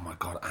go, oh my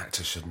God,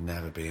 actors should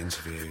never be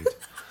interviewed.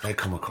 They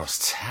come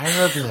across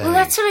terribly. well,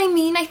 that's what I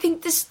mean. I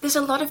think there's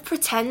a lot of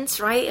pretense,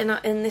 right,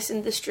 in this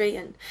industry,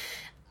 and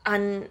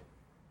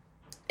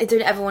I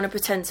don't ever want to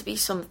pretend to be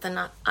something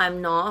that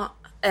I'm not.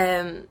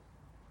 But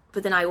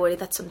then I worry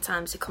that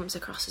sometimes it comes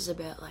across as a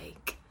bit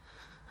like,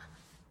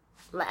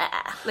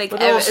 like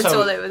it's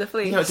all over the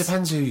place. You know, it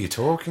depends who you're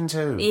talking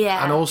to.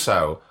 Yeah. And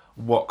also,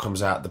 what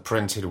comes out, the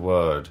printed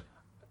word,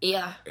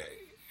 Yeah.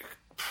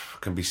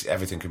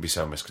 everything can be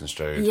so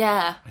misconstrued.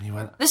 Yeah. And you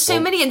went... There's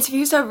so many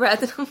interviews I've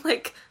read and I'm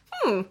like,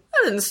 I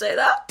didn't say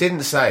that.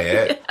 Didn't say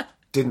it. Yeah.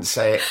 Didn't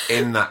say it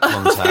in that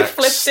context. You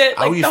flipped it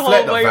like you the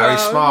flipped whole it. way Very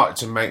around. smart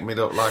to make me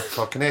look like a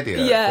fucking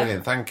idiot. Yeah.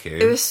 Brilliant, thank you.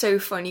 It was so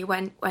funny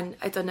when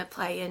I done a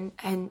play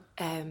in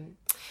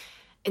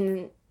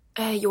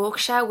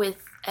Yorkshire with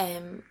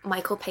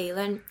Michael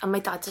Palin, and my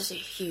dad is a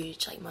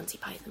huge like Monty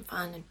Python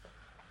fan,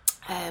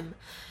 and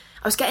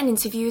I was getting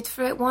interviewed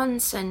for it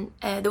once, and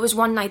there was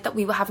one night that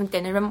we were having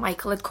dinner and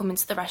Michael had come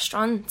into the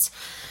restaurant,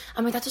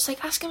 and my dad was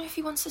like, ask him if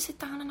he wants to sit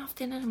down and have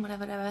dinner and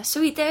whatever.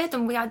 So he did,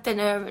 and we had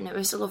dinner, and it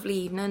was a lovely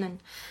evening. And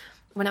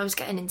when I was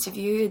getting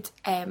interviewed,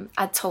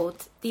 I'd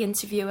told the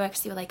interviewer,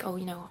 because they were like, oh,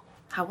 you know,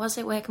 how was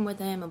it working with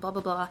him and blah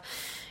blah blah,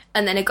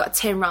 and then it got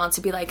turned round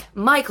to be like,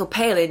 Michael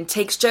Palin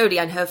takes Jodie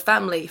and her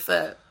family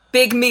for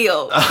big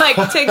meal, like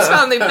takes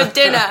family for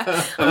dinner,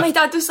 and my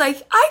dad was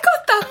like, I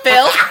got that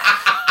bill.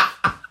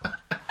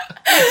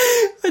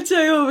 Which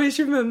I always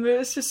remember.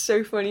 It's just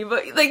so funny.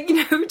 But like, you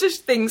know,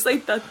 just things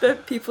like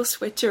that people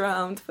switch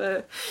around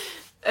for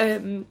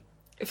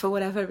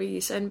whatever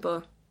reason.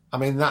 But I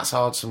mean, that's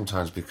hard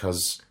sometimes,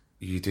 because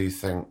you do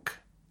think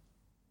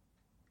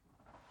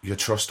your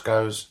trust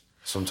goes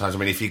sometimes. I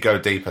mean, if you go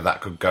deeper,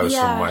 that could go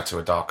somewhere to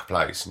a darker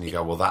place, and you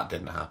go, well, that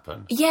didn't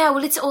happen. Yeah,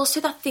 well, it's also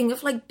that thing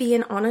of like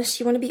being honest.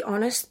 You want to be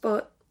honest,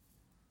 but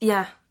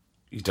yeah,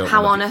 you don't.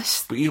 How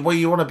honest? But you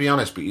want to be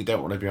honest, but you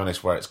don't want to be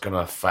honest where it's going to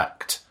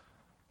affect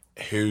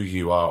who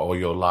you are or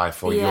your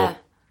life or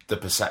the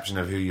perception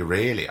of who you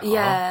really are.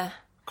 Yeah,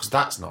 because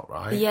that's not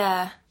right.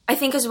 Yeah, I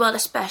think as well,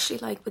 especially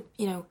like with,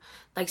 you know,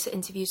 like the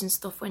interviews and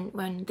stuff,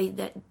 when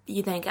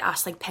you then get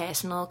asked like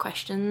personal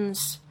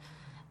questions,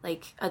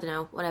 like, I don't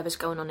know, whatever's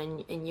going on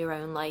in your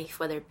own life,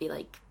 whether it be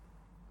like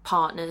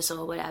partners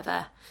or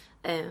whatever.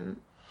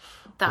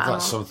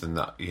 That's something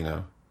that, you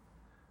know,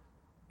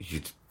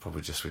 you'd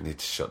probably just need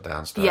to shut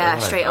down straight away. Yeah,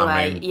 straight away.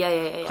 I mean,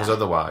 yeah. Because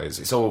otherwise,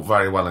 it's all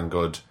very well and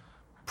good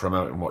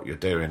promoting what you're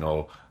doing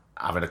or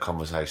having a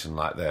conversation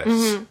like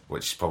this,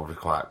 which is probably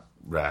quite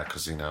rare,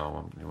 because, you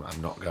know,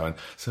 I'm not going,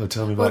 so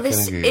tell me about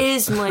this Kennedy.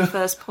 Is my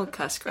first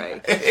podcast,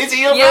 Craig. Is it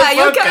your first podcast? Yeah,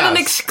 you're getting an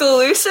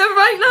exclusive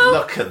right now.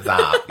 Look at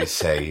that, you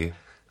see.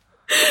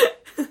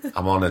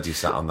 I'm honoured you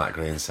sat on that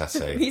green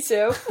settee. Me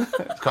too.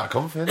 It's quite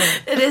comfy, isn't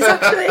it? It is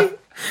actually.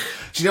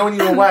 Do you know when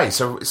you're away?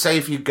 So say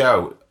if you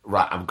go,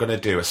 right, I'm going to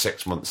do a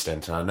 6-month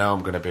stint and I know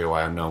I'm going to be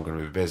away, I know I'm going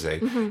to be busy.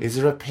 Is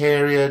there a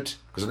period,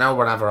 because I know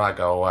whenever I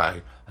go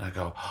away, and I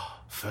go, oh,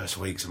 first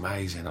week's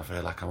amazing, I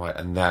feel like I'm away,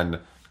 and then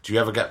do you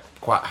ever get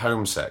quite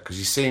homesick? Because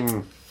you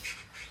seem...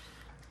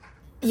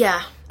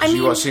 Yeah.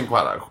 You seem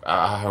quite a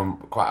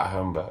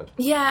home bird.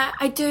 Yeah,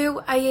 I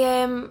do.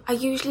 I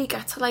usually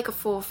get to like a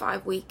 4 or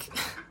 5 week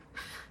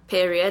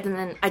period, and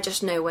then I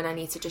just know when I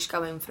need to just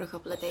go in for a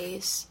couple of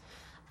days.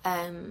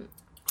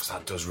 Because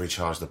that does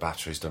recharge the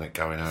batteries, doesn't it,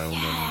 going home?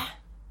 Yeah.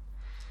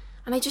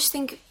 And I just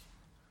think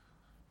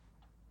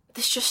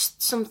there's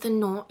just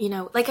something not, you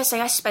know, like I say,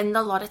 I spend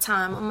a lot of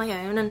time on my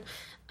own,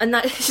 and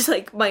that is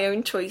like my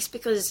own choice,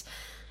 because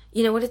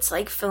you know what it's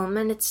like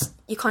filming,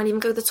 you can't even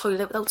go to the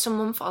toilet without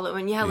someone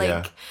following you,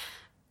 like,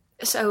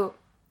 so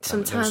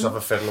sometimes... Don't stop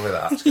a fiddle with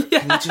that. Yeah.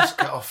 Can you just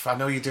get off? I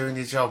know you're doing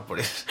your job, but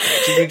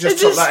can you just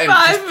tuck that in?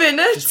 5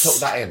 minutes. Just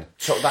tuck that in.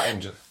 Tuck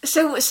that in.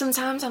 So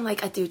sometimes I'm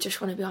like, I do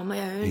just want to be on my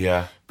own.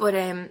 Yeah. But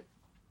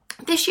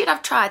this year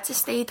I've tried to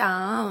stay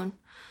down,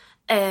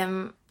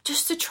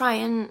 just to try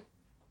and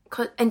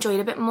enjoy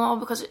it a bit more,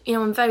 because, you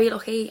know, I'm very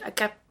lucky. I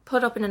get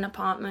put up in an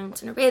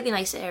apartment in a really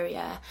nice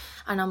area,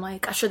 and I'm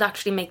like, I should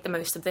actually make the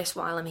most of this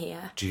while I'm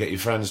here. Do you get your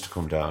friends to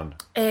come down?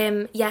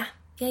 Yeah.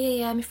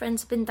 My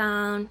friends have been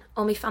down.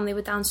 All my family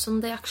were down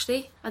Sunday,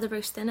 actually. Had a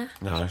roast dinner.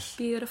 Nice.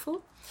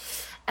 Beautiful.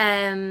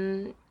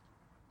 Yeah,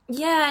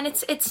 and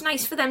it's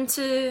nice for them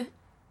to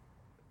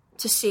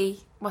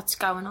see what's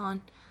going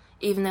on,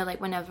 even though,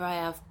 like, whenever I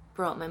have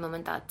brought my mum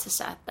and dad to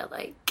set, they're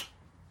like,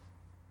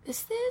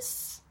 is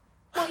this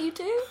what you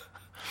do?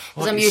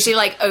 Because I'm usually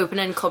like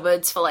opening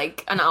cupboards for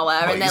like an hour,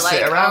 and they're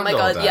like, oh my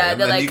god, yeah,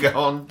 they're like, you go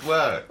on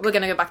work. We're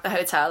gonna go back to the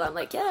hotel. I'm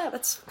like, yeah,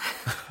 that's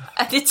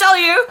I did tell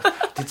you.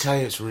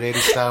 It's really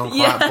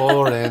quite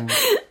boring.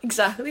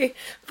 Exactly.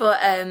 But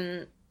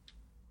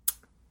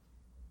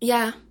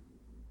yeah,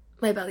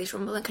 my belly's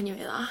rumbling, can you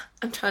hear that?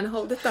 I'm trying to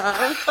hold it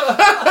down.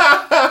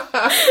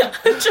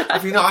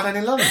 Have you not had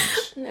any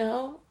lunch?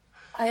 No,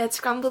 I had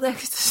scrambled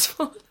eggs this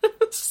morning.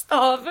 I'm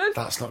starving.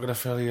 That's not going to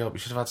fill you up. You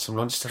should have had some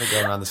lunch instead of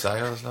going around the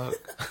sales, look.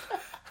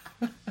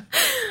 I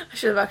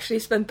should have actually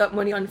spent that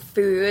money on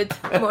food,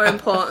 more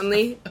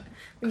importantly,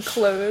 and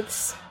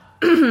clothes.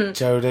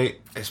 Jodie,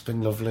 it's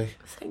been lovely.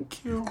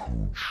 Thank you.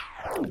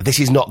 This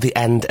is not the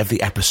end of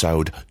the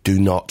episode. Do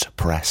not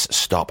press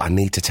stop. I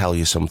need to tell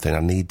you something. I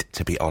need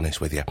to be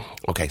honest with you.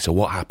 Okay, so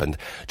what happened?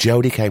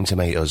 Jodie came to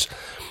meet us,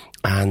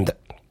 and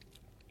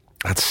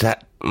I'd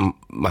set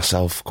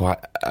myself quite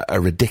a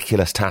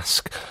ridiculous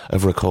task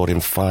of recording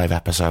 5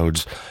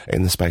 episodes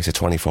in the space of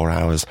 24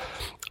 hours,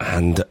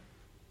 and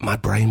my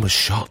brain was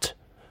shot.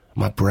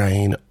 My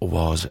brain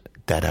was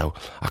deado.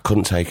 I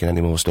couldn't take in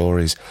any more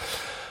stories.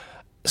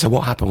 So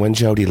what happened when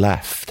Jodie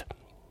left?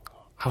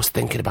 I was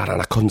thinking about it,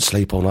 and I couldn't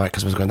sleep all night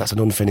because I was going, that's an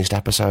unfinished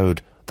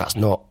episode. That's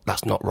not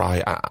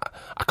right.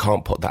 I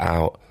can't put that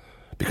out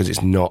because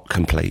it's not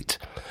complete.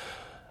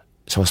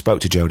 So I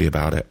spoke to Jodie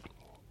about it,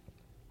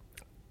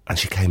 and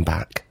she came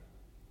back,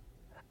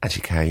 and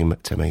she came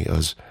to meet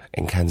us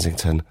in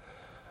Kensington,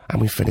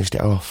 and we finished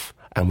it off,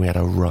 and we had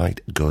a right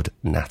good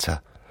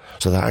natter.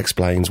 So that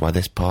explains why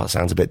this part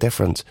sounds a bit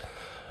different.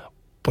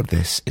 But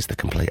this is the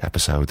complete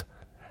episode.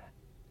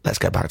 Let's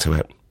get back to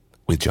it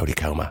with Jodie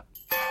Comer.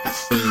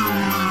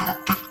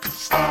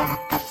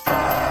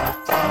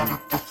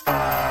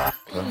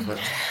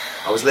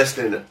 I was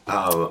listening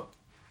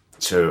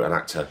to an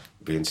actor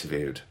be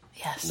interviewed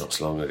not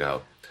so long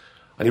ago,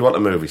 and he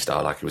wasn't a movie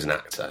star like he was an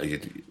actor.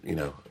 You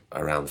know,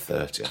 around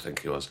 30, I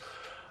think he was,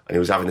 and he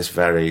was having this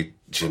very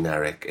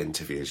generic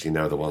interviews. You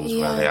know, the ones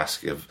where they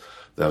ask you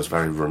those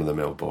very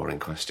run-of-the-mill, boring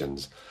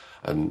questions.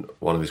 And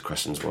one of his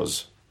questions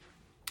was,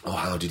 "Oh,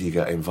 how did you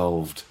get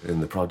involved in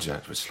the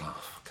project?" Which is like,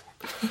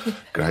 oh,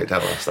 great,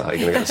 don't ask that.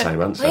 You're going to get the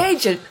same answer. My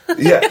agent.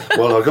 Yeah.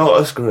 Well, I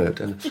got a script,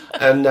 and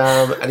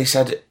he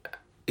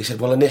said,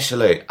 well,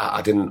 initially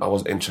I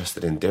wasn't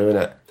interested in doing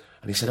it.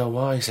 And he said, oh,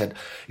 why? He said,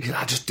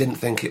 I just didn't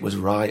think it was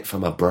right for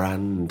my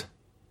brand.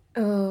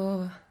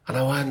 Oh. And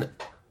I went,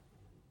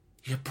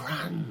 your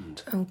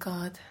brand? Oh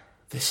God.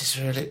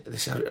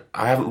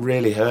 I haven't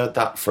really heard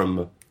that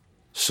from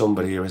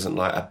somebody who isn't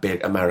like a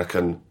big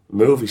American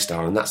movie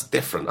star, and that's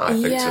different, I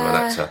think, to an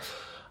actor.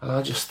 And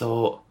I just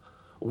thought,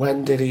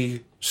 when did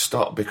he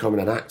stop becoming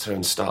an actor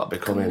and start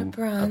becoming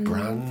a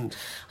brand?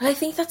 And I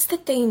think that's the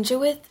danger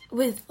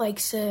with like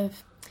sort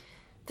of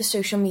the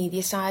social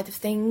media side of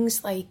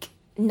things. Like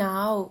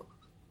now,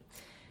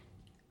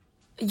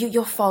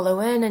 your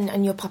following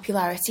and your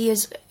popularity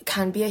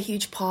can be a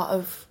huge part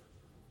of,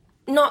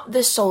 not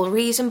the sole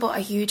reason, but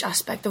a huge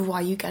aspect of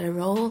why you get a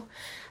role.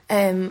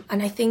 And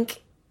I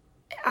think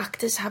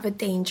actors have a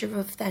danger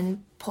of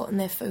then putting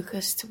their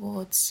focus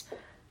towards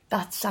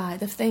that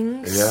side of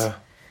things. Yeah.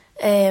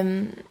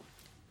 I'm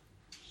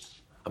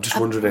just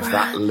wondering if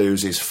that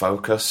loses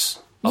focus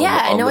on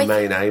the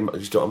main aim. Do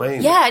you know what I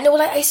mean? Yeah, no,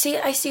 like I see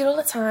it all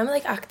the time,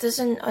 like actors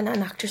and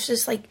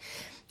actresses, like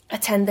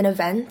attending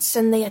events,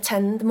 and they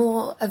attend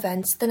more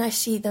events than I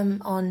see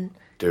them on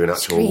doing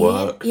actual screen,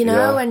 work, you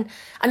know, yeah.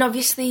 and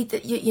obviously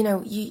that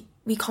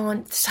we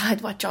can't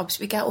decide what jobs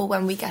we get or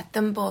when we get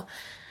them, but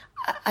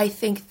I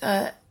think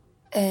that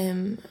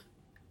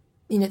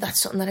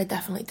that's something that I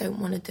definitely don't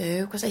want to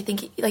do, because I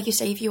think, like you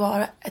say, if you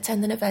are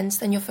attending events,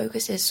 then your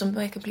focus is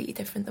somewhere completely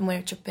different than where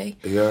it should be.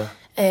 Yeah.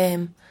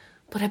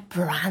 But a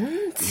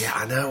brand? Yeah,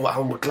 I know.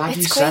 I'm glad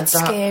you It's said quite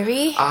that.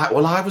 scary.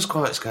 I was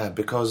quite scared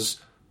because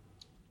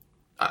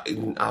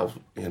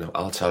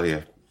I'll tell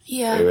you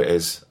Yeah. who it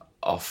is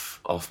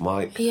off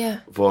mic.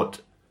 Yeah.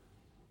 But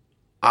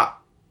I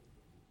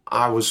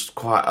was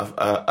quite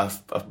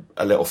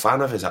a little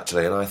fan of his,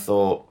 actually, and I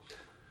thought,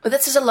 Well,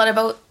 that says a lot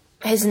about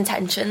his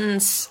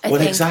intentions, I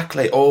think.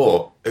 exactly.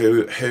 Or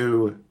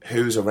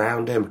who's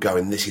around him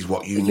going, this is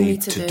what you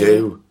need to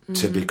do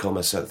to become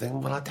a certain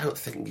thing. Well, I don't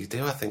think you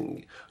do. I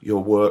think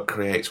your work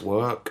creates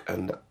work,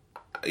 and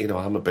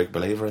I'm a big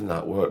believer in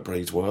that. Work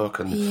breeds work,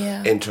 and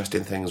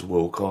interesting things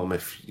will come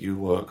if you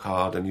work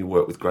hard and you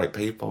work with great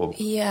people.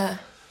 Yeah.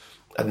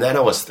 And then I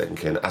was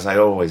thinking, as I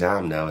always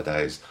am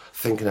nowadays,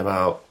 thinking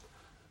about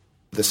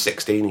the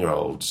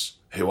 16-year-olds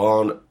who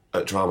aren't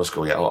at drama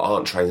school yet, or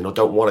aren't training, or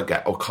don't want to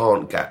get, or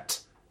can't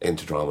get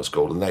into drama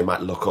school, and they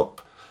might look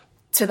up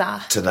To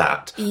that. and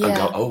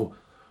go, oh,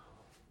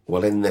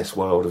 well, in this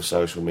world of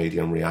social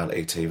media and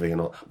reality TV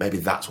and all, maybe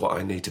that's what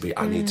I need to be.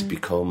 I need to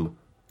become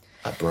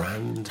a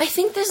brand. I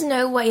think there's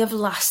no way of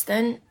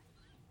lasting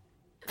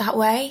that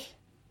way.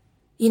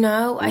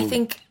 I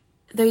think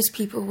those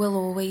people will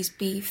always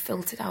be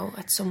filtered out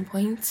at some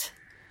point.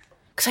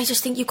 Because I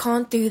just think you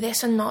can't do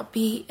this and not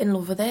be in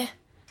love with it.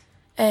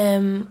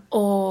 Some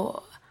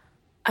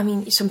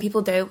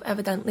people do,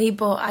 evidently,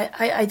 but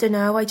I don't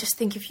know. I just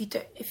think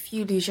if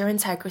you lose your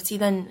integrity,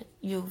 then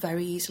you'll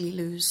very easily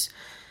lose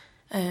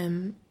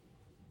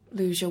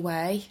your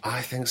way.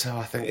 I think so.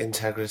 I think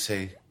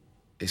integrity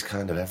is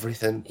kind of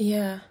everything.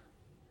 Yeah.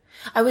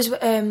 I was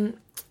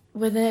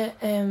with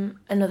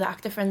another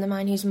actor friend of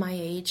mine who's my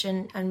age,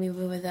 and we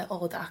were with an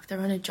old actor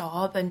on a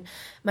job, and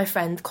my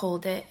friend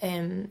called it,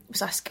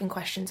 was asking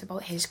questions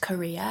about his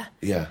career.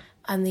 Yeah.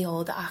 And the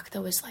older actor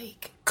was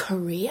like,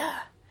 career?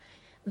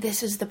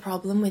 This is the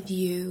problem with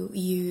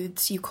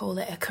youths, you call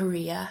it a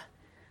career.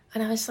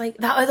 And I was like,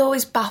 that had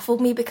always baffled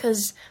me,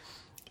 because,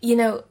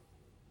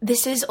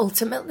 this is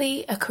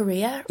ultimately a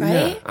career, right?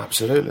 Yeah,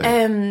 absolutely.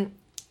 And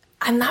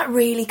that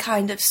really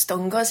kind of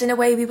stung us in a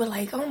way. We were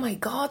like, oh my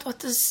God, what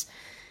does,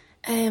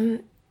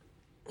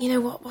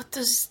 what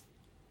does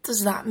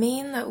that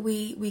mean, that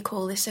we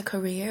call this a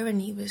career?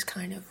 And he was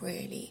kind of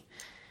really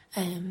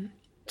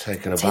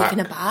taken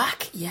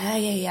aback.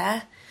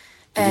 Yeah.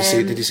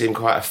 Did he seem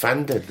quite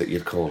offended that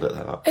you'd called it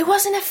that? It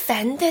wasn't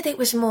offended. It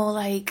was more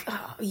like,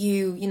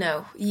 you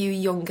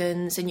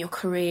young'uns and your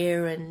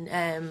career,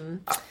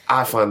 and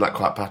I find that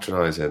quite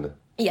patronising.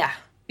 Yeah.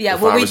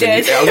 Well, we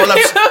did. We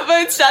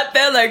both sat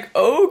there like,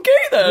 okay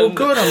then. Well,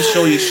 good. I'm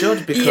sure you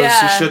should, because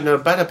you should know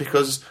better.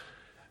 Because,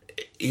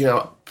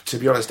 to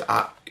be honest,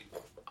 I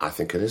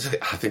think it is.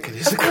 I think it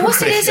is. Of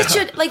course, it is. It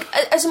should,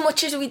 as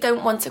much as we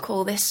don't want to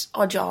call this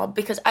our job,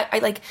 because I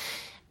like.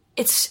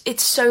 It's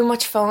so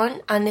much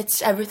fun, and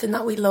it's everything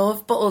that we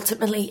love, but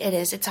ultimately it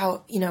is. It's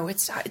how,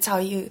 it's how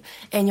you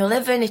earn your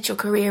living, it's your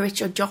career, it's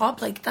your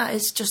job. Like,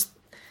 that's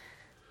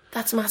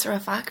a matter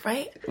of fact,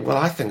 right? Well,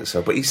 I think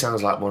so, but he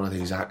sounds like one of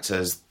these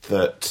actors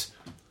that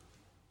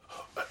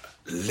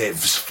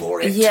lives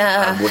for it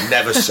and would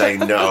never say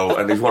no,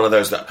 and he's one of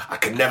those that, I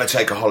can never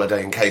take a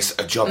holiday in case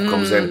a job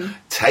comes in.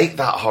 Take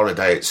that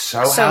holiday. It's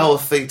so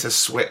healthy to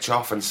switch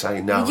off and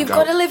say no. You've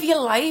got to live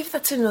your life.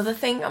 That's another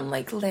thing I'm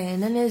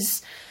learning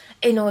is,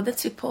 in order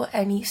to put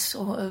any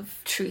sort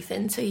of truth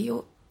into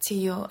your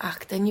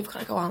acting, you've got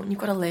to go out and you've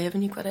got to live,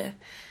 and you've got to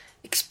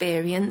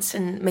experience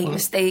and make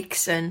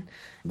mistakes. And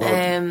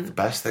the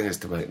best thing is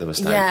to make the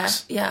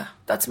mistakes. Yeah,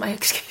 that's my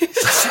excuse.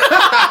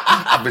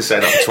 I've been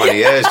saying that for 20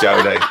 years,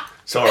 Jodie.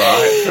 It's all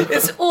right.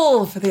 It's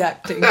all for the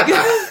acting.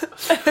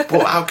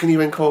 But how can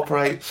you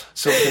incorporate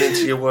something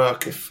into your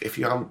work if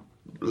you haven't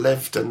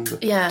lived and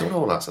done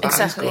all that? So that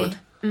is good.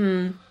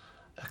 A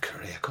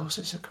career, of course,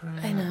 it's a career.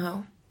 I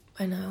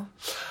know.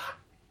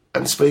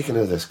 And speaking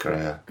of this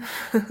career,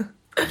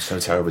 I'm so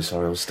terribly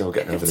sorry, I'm still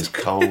getting over this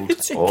cold.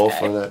 It's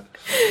awful, isn't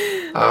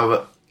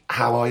it?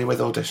 How are you with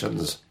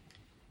auditions?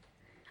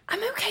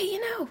 I'm okay,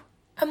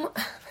 I'm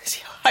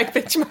high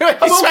pitch my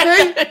voice. I'm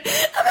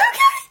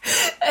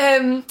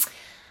okay.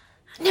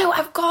 No,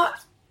 I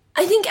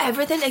think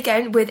everything,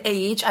 again, with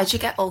age, as you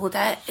get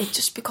older, it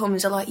just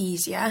becomes a lot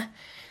easier.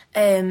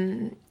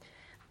 I'm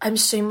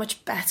so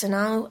much better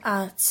now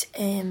at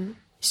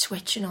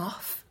switching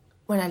off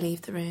when I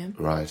leave the room.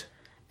 Right.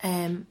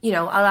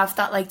 I'll have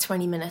that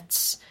 20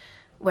 minutes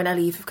when I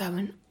leave of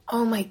going,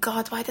 oh my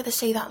God, why did I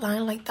say that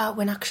line like that,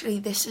 when actually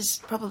this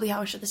is probably how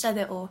I should have said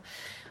it, or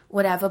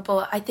whatever.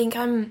 But I think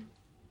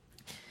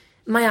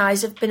my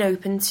eyes have been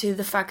open to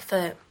the fact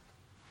that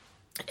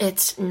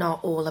it's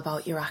not all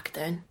about your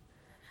acting,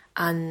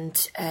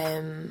 and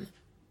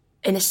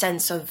in a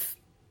sense of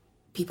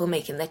people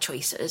making their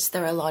choices,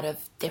 there are a lot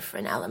of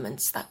different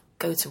elements that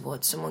go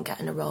towards someone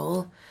getting a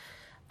role,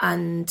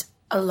 and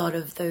a lot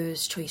of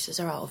those choices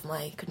are out of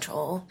my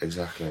control.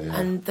 Exactly, yeah.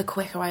 And the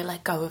quicker I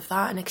let go of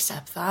that and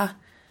accept that,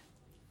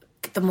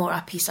 the more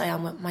at peace I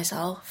am with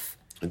myself.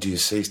 And do you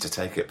cease to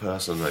take it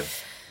personally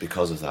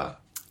because of that?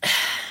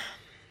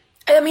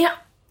 I mean,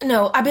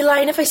 no, I'd be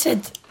lying if I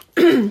said,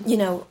 you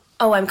know,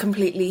 oh, I'm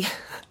completely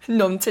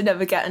numb to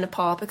never getting a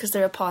part, because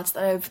there are parts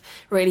that I've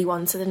really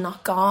wanted and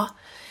not got.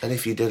 And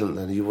if you didn't,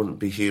 then you wouldn't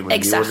be human.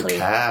 Exactly. You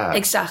wouldn't care.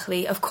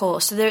 Exactly, of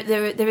course. So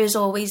there is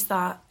always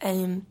that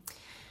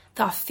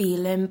that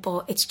feeling,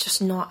 but it's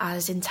just not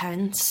as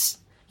intense.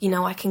 You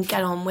know, I can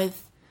get on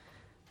with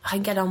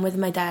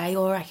my day,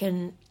 or I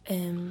can,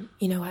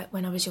 you know,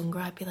 when I was younger,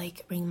 I'd be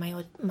like, ring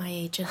my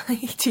agent like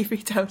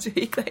 2-3 times a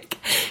week, like,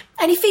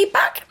 any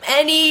feedback,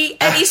 any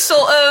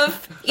sort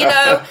of, you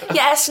know,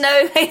 yes,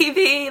 no,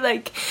 maybe,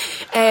 like,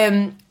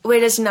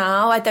 whereas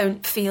now I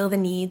don't feel the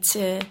need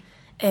to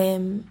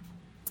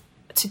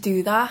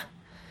do that,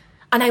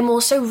 and I'm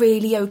also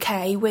really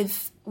okay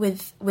with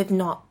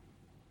not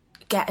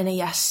getting a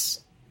yes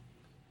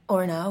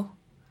or a no.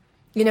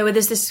 You know,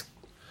 there's this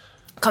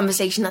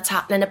conversation that's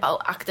happening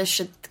about actors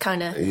should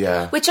kind of,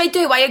 yeah, which I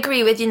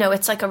agree with. You know,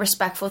 it's like a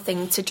respectful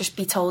thing to just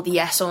be told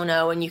yes or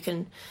no and you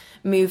can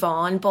move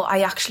on, but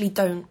I actually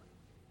don't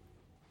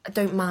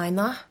mind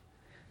that,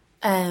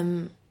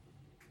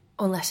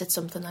 unless it's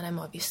something that I'm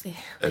obviously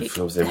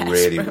something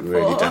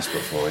really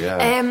desperate for.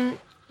 Yeah.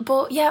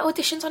 But yeah,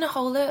 auditions on a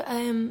whole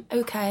are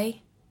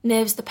okay.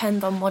 Nerves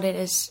depend on what it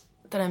is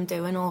that I'm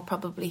doing, or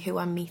probably who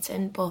I'm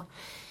meeting, but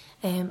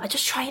I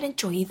just try and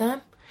enjoy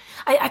them.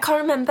 I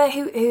can't remember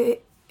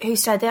who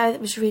said it. I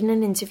was reading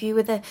an interview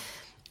with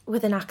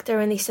an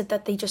actor, and they said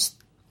that they just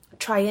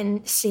try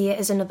and see it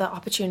as another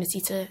opportunity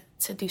to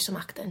do some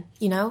acting,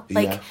 you know,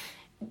 like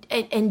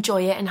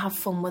enjoy it and have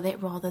fun with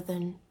it, rather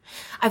than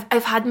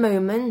I've had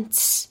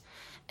moments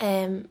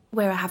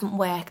where I haven't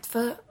worked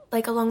for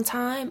like a long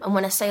time, and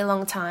when I say a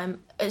long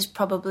time, it's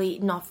probably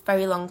not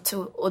very long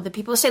to other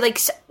people. Say like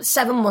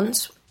 7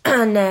 months,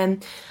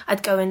 and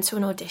I'd go into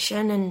an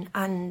audition,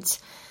 and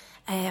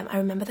I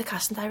remember the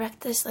casting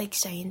directors like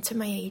saying to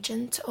my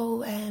agent,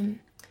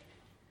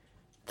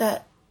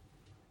 that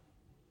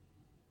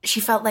she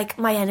felt like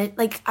my energy,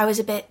 like I was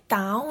a bit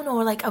down,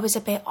 or like I was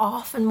a bit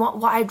off, and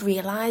what I'd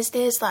realised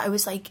is that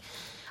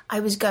I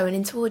was going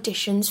into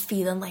auditions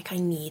feeling like I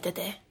needed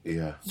it.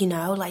 Yeah. You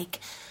know, like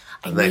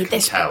I and they need can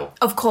this. tell.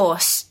 Of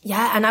course,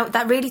 yeah, and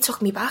that really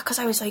took me back, because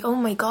I was like, oh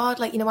my God,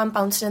 like, you know, I'm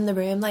bouncing in the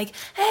room like,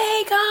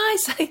 hey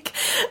guys, like,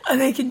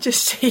 and they can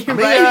just see I'm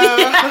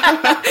ready.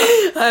 Yeah.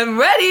 I'm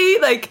ready,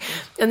 like,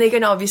 and they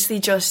can obviously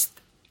just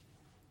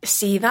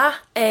see that.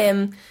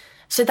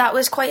 So that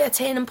was quite a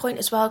turning point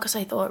as well, because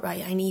I thought,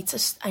 right, I need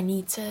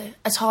to,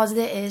 as hard as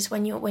it is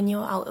when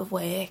you're out of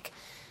work,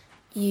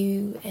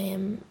 you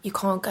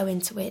can't go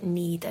into it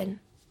needing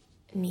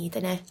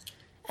it.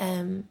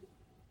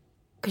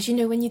 Because, you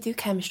know, when you do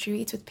chemistry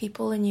reads with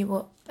people, and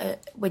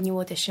when you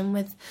audition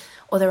with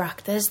other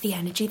actors, the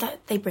energy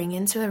that they bring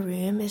into a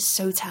room is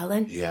so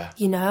telling. Yeah.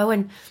 You know,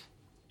 and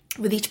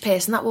with each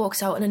person that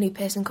walks out and a new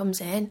person comes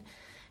in,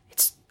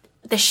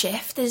 the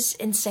shift is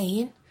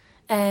insane.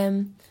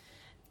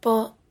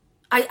 But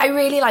I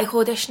really like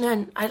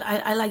auditioning.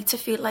 I like to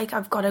feel like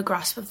I've got a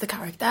grasp of the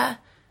character,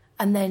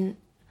 and then,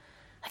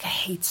 like, I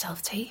hate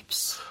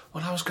self-tapes.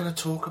 Well, I was going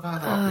to talk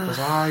about that,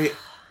 because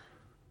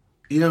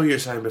you know, you were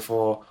saying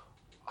before,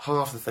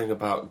 half the thing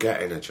about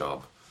getting a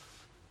job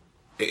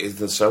is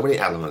there's so many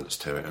elements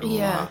to it and all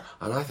that.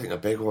 And I think a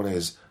big one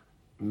is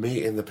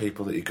meeting the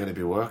people that you're going to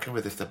be working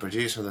with. If the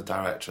producer and the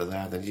director are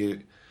there, then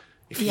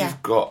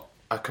you've got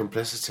a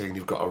complicity and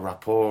you've got a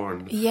rapport,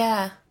 and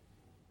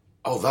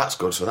oh, that's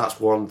good. So that's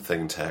one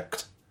thing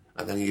ticked,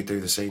 and then you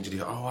do the scenes and you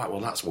go, oh, right, well,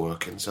 that's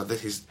working. So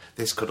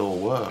this could all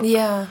work.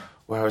 Yeah.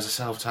 Whereas a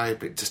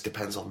self-tape, it just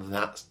depends on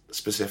that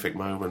specific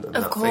moment and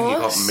that thing.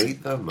 You've got to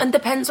meet them. And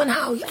depends on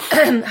how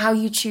how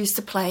you choose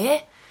to play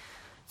it.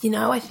 You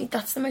know, I think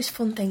that's the most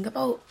fun thing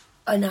about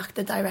an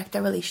actor-director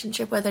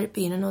relationship, whether it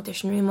be in an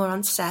audition room or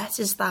on set,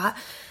 is that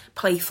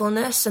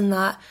playfulness and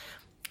that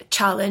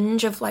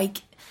challenge of,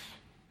 like,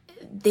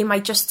 they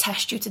might just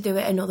test you to do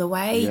it another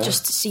way,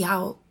 just to see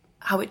how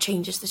it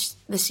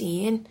changes the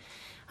scene.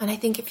 And I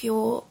think if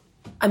you're...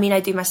 I mean, I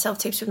do my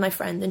self-tapes with my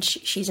friend, and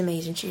she's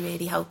amazing. She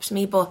really helps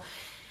me. But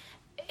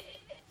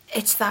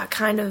it's that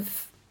kind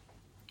of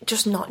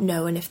just not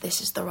knowing if this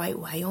is the right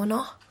way or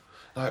not.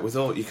 Like, with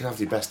all, you can have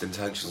the best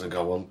intentions and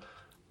go, well,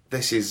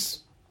 this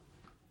is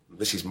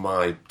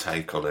my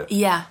take on it.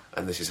 Yeah.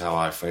 And this is how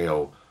I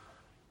feel.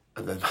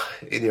 And then,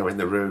 you know, in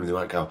the room, they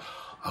might go,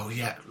 oh,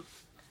 yeah,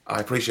 I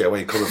appreciate where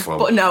you're coming from.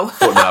 But no.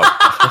 But no.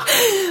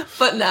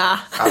 But nah.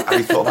 Have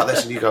you thought about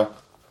this? And you go...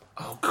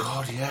 oh,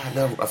 God, yeah,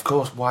 no, of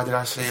course, why did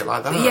I see it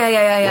like that?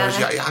 Yeah.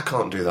 Whereas, I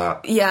can't do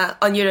that. Yeah,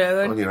 on your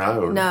own. On your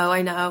own. No,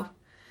 I know.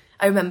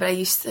 I remember I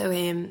used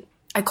to,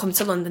 I come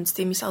to London to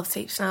do my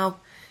self-tapes now,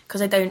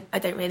 because I don't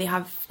really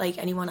have, like,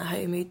 anyone at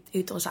home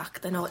who does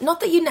acting. Or,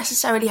 not that you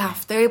necessarily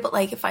have to, but,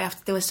 like, if I have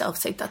to do a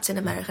self-tape that's in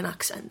American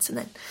accents, and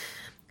then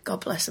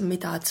God bless him, my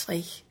dad's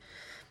like,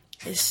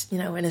 is, you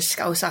know, in a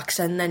Scouse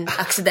accent, then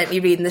accidentally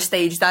reading the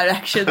stage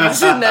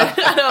directions, and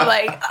I'm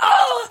like,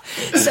 oh!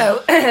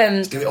 So,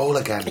 Let's do it all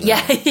again.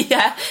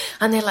 Yeah.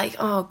 And they're like,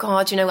 oh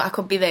God, you know, I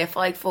could be there for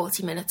like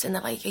 40 minutes, and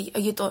they're like, are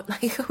you done?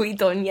 Like, are we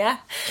done? Yeah.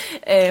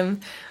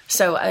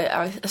 So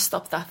I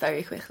stopped that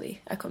very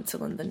quickly. I come to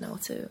London now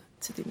to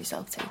do my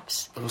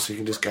self-tapes. And also, you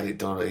can just get it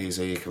done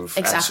easy. You can,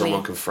 Exactly. and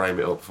someone can frame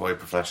it up for you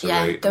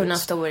professionally. Yeah, don't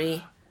have to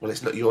worry. Well,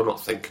 it's not. You're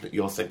not thinking.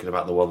 You're thinking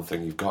about the one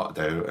thing you've got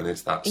to do, and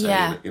it's that scene.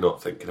 Yeah. You're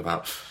not thinking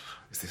about,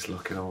 is this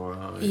looking all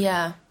right?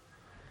 Yeah.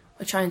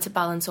 We're trying to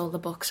balance all the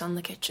books on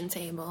the kitchen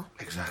table.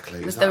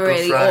 Exactly. With the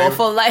really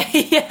awful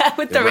lighting. Yeah,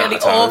 with the really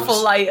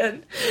awful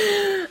lighting.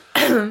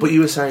 But you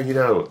were saying, you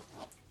know,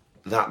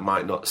 that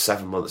might not,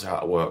 7 months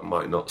out of work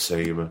might not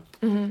seem...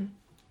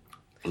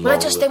 But I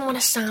just didn't want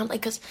to sound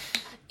like, because,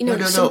 you know,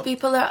 some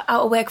people are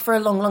out of work for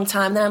a long, long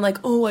time, then I'm like,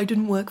 oh, I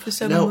didn't work for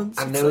 7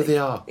 months. I know they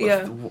are.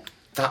 Yeah.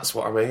 That's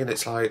what I mean.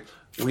 It's like,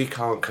 we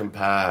can't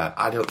compare.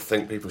 I don't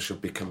think people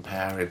should be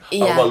comparing.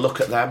 Yeah. Oh, well, look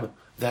at them.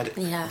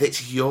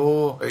 It's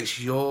your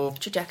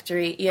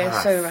trajectory. Yeah,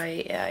 path. so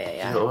right.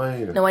 Yeah. You know what I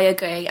mean? No, I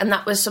agree. And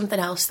that was something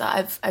else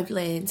that I've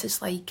learned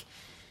is like,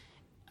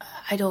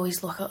 I'd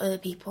always look at other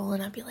people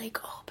and I'd be like,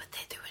 oh, but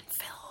they're doing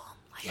film.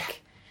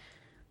 Like,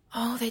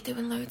 oh, they're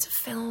doing loads of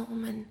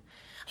film. And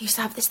I used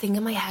to have this thing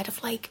in my head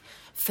of like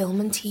film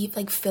and TV,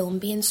 like film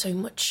being so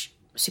much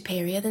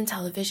superior than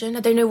television.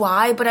 I don't know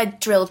why, but I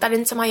drilled that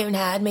into my own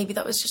head. Maybe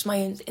that was just my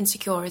own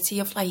insecurity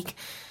of like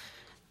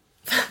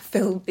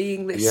film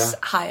being this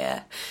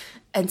higher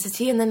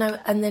entity, and then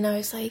I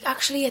was like,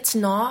 actually it's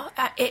not,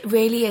 it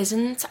really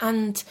isn't.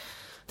 And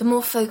the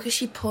more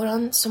focus you put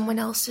on someone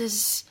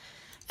else's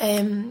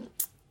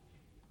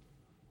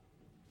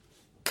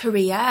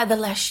career, the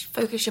less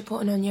focus you're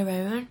putting on your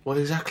own. Well,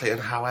 exactly.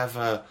 And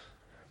however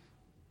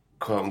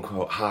quote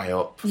unquote high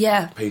up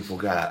people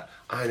get,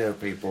 I know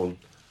people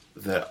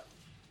that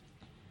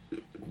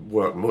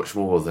work much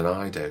more than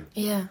I do,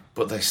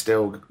 but they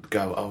still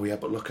go, oh yeah,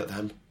 but look at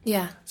them.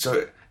 Yeah.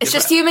 So it's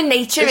just human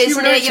nature,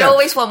 isn't it? You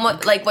always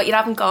want what you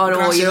haven't got,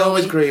 or you're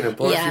always greener.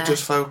 But if you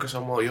just focus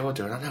on what you're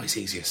doing, I know it's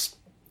easier.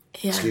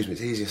 Yeah. Excuse me,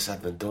 it's easier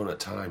said than done at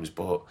times,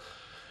 but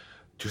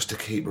just to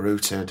keep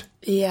rooted,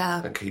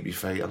 and keep your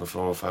feet on the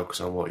floor and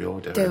focus on what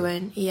you're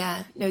doing.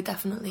 No,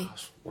 definitely. I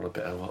just want a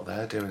bit of what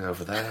they're doing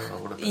over there. I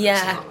want a bit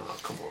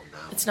of, come on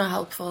now. It's not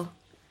helpful.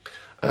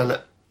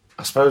 And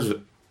I suppose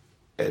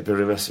it'd be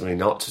remiss of me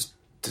not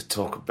to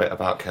talk a bit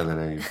about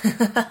Killing Eve.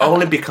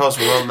 Only because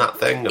we're on that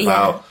thing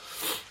about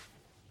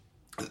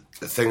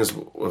things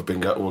were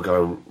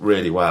going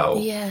really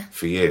well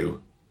for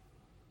you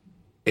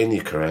in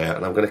your career,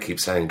 and I'm going to keep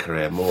saying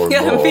career more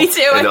and more me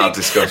too. in our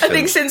discussion. I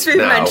think since we've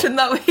mentioned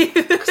that,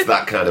 because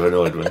that kind of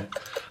annoyed me.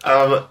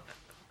 But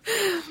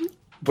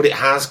it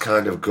has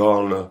kind of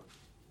gone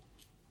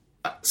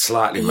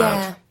slightly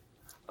mad.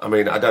 I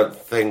mean, I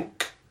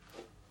think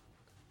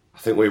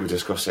we were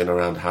discussing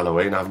around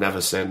Halloween. I've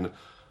never seen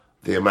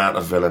the amount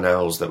of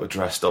villanelles that were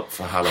dressed up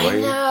for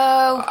Halloween.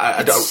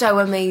 I know. It's so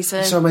amazing.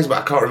 It's so amazing,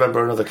 but I can't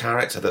remember another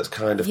character that's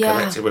kind of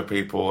connected with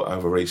people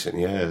over recent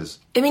years.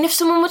 I mean, if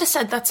someone would have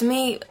said that to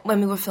me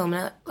when we were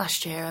filming it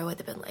last year, I would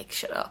have been like,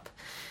 shut up.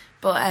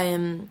 But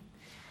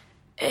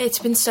it's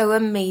been so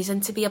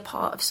amazing to be a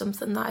part of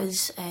something that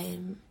has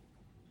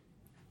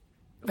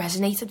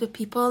resonated with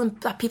people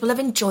and that people have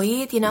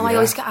enjoyed. You know, I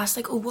always get asked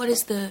like, oh, what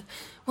is the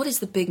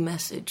big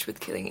message with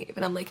Killing Eve?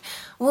 And I'm like,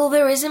 well,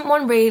 there isn't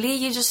one really.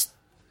 You just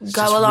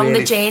go along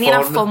really the journey and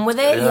have fun with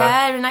it.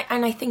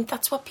 And I think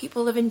that's what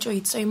people have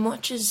enjoyed so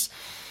much is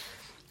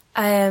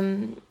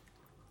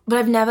but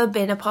I've never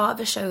been a part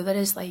of a show that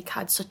has like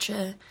had such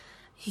a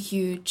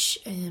huge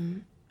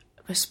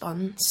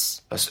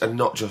response. And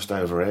not just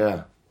over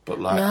here, but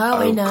like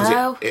I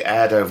know. It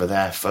aired over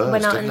there first.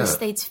 Went out in the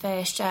States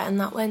first, and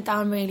that went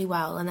down really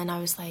well. And then I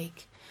was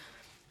like,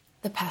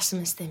 the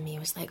pessimist in me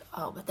was like,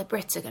 oh, but the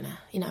Brits are gonna,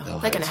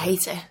 they're gonna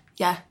hate it.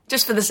 Yeah,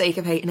 just for the sake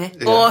of hating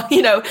it. Or,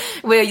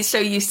 we're so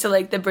used to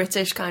like the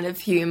British kind of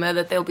humour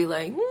that they'll be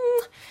like,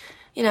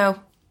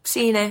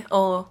 seen it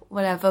or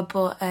whatever.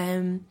 But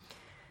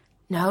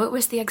no, it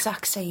was the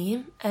exact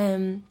same.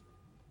 And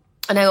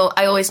I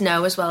always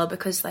know as well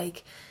because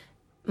like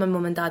my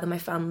mum and dad and my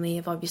family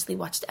have obviously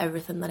watched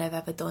everything that I've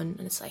ever done.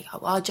 And it's like, oh,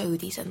 well,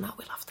 Jodie's in that,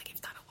 we'll have to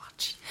give that a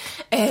watch.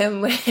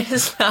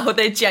 Whereas now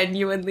they're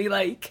genuinely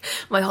like,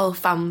 my whole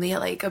family are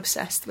like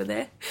obsessed with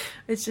it.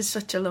 It's just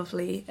such a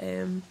lovely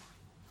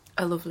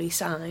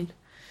sign.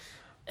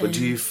 But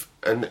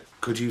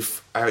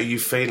are you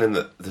feeling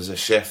that there's a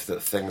shift,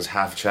 that things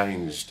have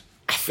changed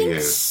for you? I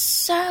think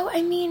so.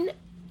 I mean,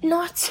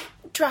 not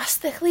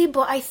drastically,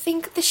 but I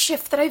think the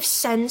shift that I've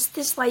sensed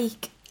is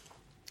like,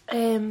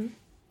 in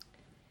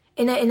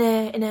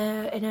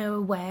a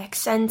work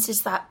sense,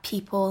 is that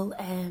people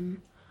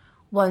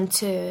want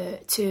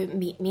to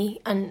meet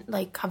me and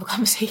like have a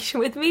conversation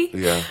with me,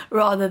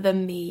 rather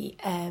than me,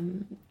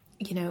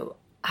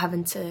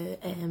 having to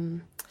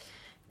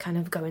kind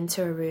of go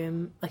into a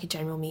room like a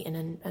general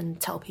meeting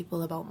and tell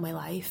people about my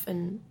life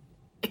and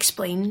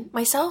explain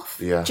myself.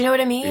 Yeah. Do you know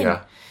what I mean?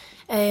 Yeah.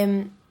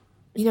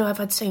 You know, I've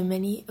had so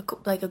many,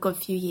 like a good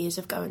few years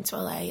of going to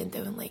LA and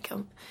doing like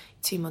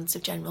 2 months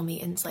of general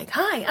meetings. Like,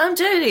 hi, I'm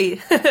Jodie.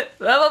 blah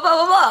blah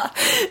blah blah blah.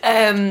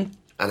 And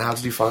how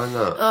did you find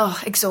that?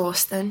 Oh,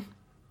 exhausting.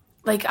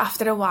 Like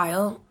after a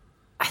while,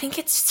 I think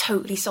it's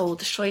totally soul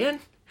destroying.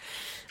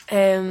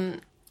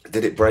 Did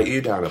it break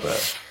you down a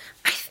bit?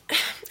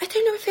 I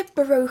don't know if it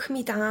broke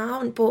me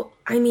down, but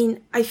I mean,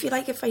 I feel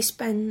like if I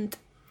spend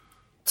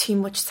too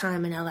much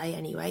time in LA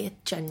anyway,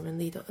 it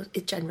generally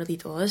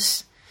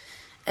does.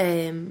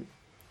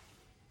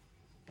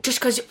 Just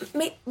because,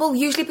 well,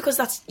 usually because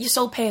that's your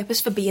sole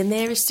purpose for being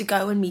there is to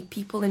go and meet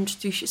people,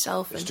 introduce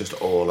yourself. It's just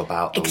all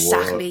about the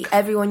exactly. work.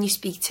 Everyone you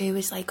speak to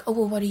is like, oh,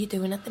 well, what are you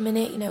doing at the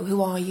minute? You know,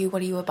 who are you?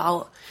 What are you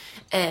about?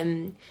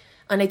 And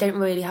I don't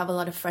really have a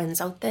lot of friends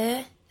out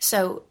there,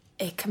 so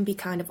it can be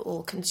kind of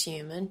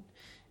all-consuming.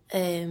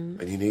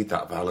 And you need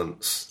that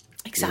balance.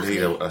 Exactly.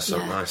 You need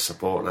a nice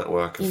support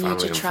network of family and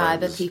friends. You need your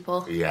tribe of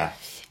people. Yeah.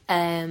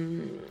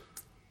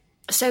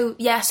 So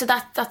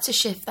that's a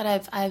shift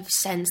that I've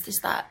sensed, is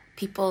that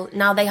people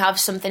now they have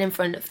something in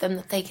front of them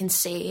that they can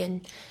see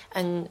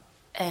and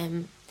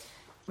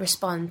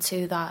respond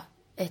to, that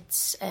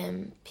it's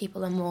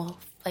people are more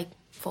like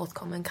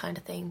forthcoming kind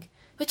of thing,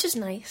 which is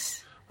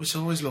nice. It's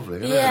always lovely,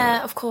 isn't it?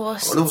 Yeah, of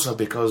course. And also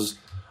because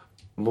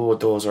more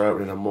doors are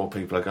opening and more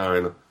people are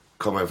going,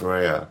 come over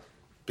here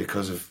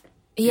because of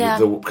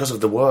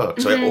the work.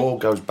 So it all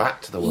goes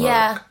back to the work.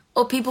 Yeah,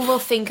 or people will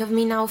think of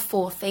me now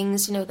for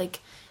things, you know, like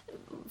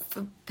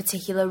for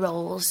particular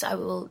roles I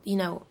will, you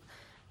know,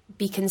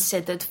 be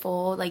considered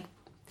for, like,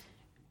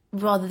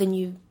 rather than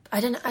you.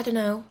 I don't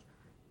know.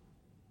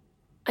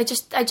 I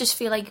just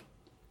feel like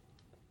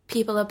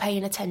people are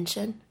paying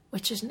attention,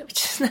 which is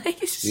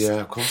nice.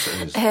 Yeah, of course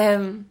it is.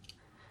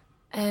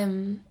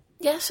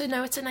 Yeah, so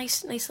no, it's a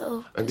nice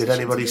little. And did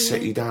anybody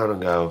sit you down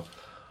and go,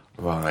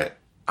 right,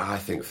 I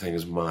think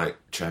things might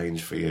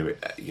change for you.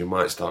 You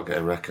might start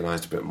getting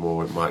recognised a bit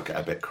more. It might get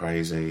a bit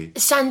crazy.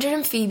 Sandra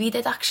and Phoebe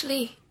did,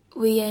 actually.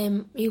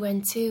 We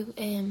went to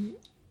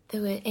they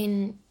were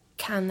in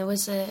Cannes. There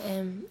was a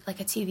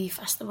TV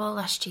festival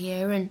last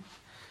year, and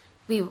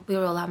we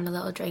were all having a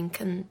little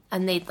drink, and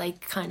they'd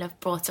like kind of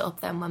brought it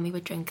up then when we were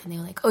drinking. They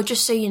were like, oh,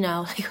 just so you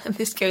know, like, when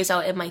this goes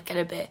out, it might get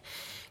a bit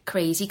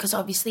crazy, because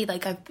obviously,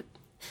 like, I'm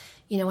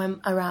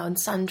around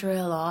Sandra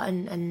a lot,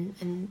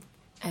 and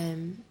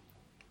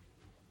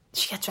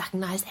she gets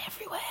recognised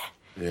everywhere.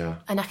 Yeah.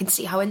 And I can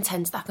see how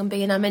intense that can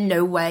be, and I'm in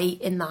no way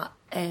in that,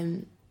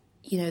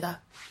 that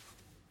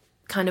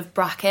kind of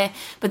bracket.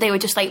 But they were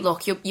just like,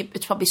 look,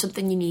 it's probably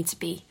something you need to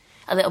be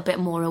a little bit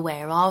more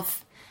aware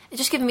of. It's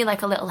just giving me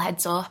like a little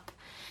heads up.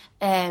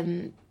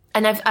 And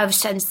I've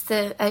sensed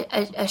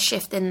a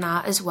shift in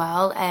that as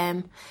well.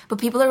 But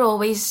people are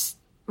always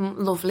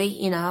lovely,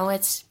 you know.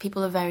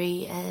 People are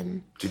very.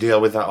 Do you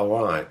deal with that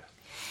all right?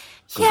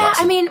 Yeah,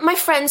 I mean, my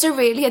friends are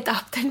really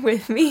adapting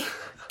with me.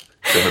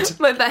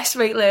 My best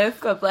mate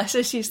Liv, God bless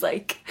her, she's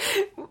like,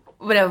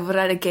 whenever we're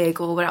at a gig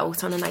or we're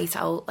out on a night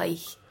out, like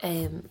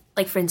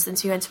for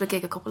instance, we went to a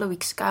gig a couple of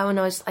weeks ago and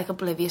I was like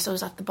oblivious. I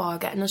was at the bar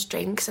getting us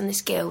drinks and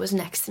this girl was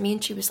next to me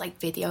and she was like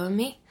videoing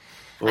me.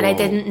 Oh. And I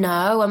didn't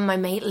know, and my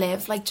mate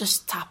Liv like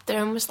just tapped her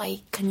and was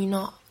like, can you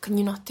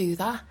not do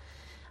that?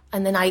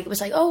 And then I was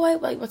like, oh,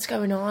 what's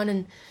going on?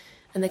 And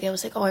the girl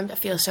was like, oh, I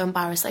feel so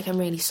embarrassed, like I'm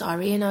really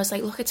sorry. And I was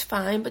like, look, it's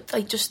fine, but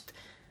like just,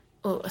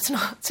 oh, it's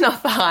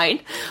not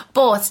fine.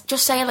 But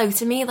just say hello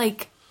to me,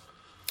 like,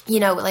 you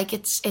know, like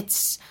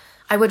it's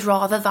I would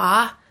rather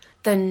that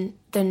than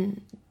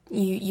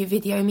you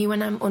video me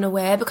when I'm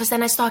unaware, because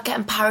then I start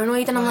getting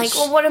paranoid and I'm like,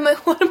 oh, what am I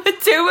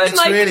doing? It's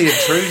like, really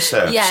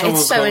intrusive. Yeah,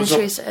 it's so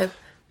intrusive.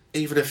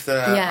 Even if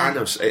I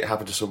know it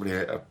happened to somebody,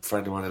 a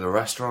friend of mine in a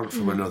restaurant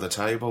from another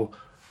table,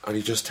 and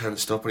he just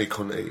tensed up and he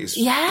couldn't eat his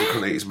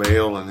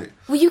meal.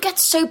 Well, you get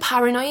so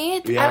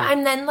paranoid. Yeah.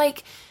 And then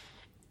like,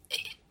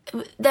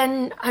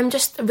 then I'm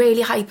just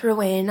really hyper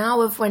aware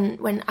now of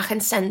when I can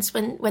sense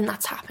when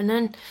that's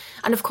happening.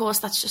 And of course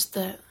that's just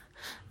the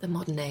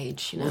modern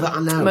age, you know. Well, I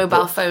know,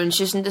 mobile phones,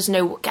 there's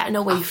no getting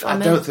away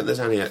from it. I don't think there's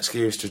any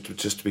excuse to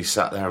just be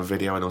sat there and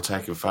videoing or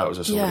taking photos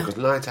of somebody, because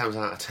 9 times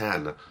out of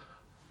 10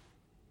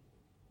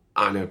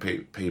 I know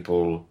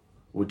people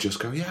would just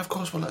go, yeah, of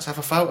course, well, let's have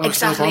a photo.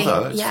 Exactly. It's no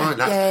bother. It's fine.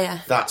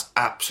 That's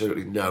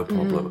absolutely no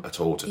problem at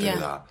all to do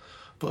that.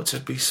 But to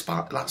be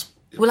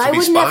well, I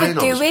would never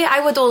do it.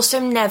 I would also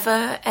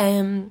never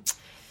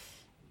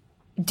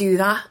do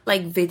that,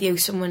 like video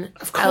someone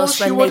else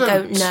when they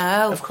don't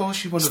know. Of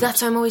course you wouldn't. So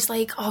that's why I'm always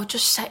like, oh,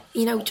 just say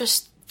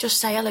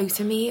hello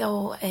to me,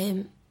 or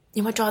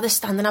you might rather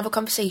stand and have a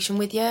conversation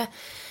with you.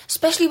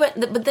 Especially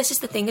but this is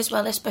the thing as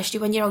well, especially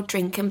when you're out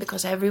drinking,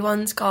 because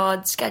everyone's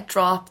cards get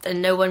dropped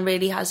and no one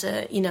really has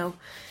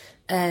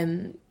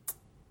when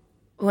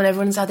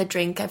everyone's had a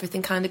drink,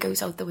 everything kind of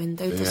goes out the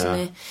window,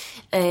 doesn't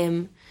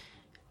it?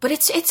 But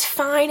it's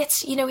fine.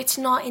 It's, you know, it's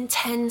not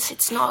intense.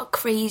 It's not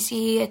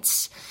crazy.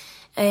 It's,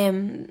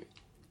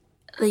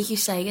 like you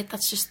say,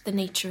 that's just the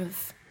nature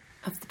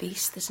of the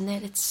beast, isn't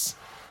it? It's.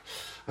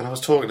 And I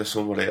was talking to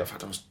somebody. In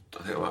fact, I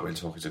I think I might have been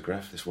talking to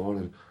Griff this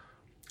morning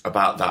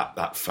about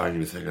that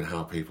fame thing and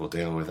how people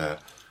deal with it.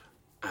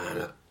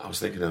 And I was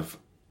thinking of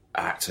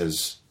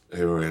actors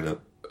who are in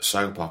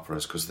soap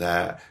operas, because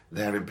they're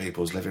in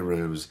people's living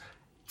rooms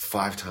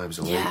 5 times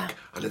a week,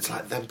 and it's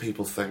like then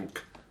people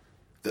think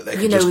that they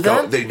can just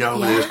go, they know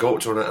they just go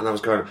up to it. And I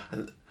was going,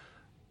 and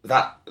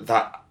that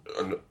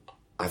and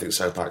I think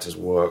soap actors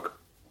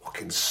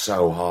working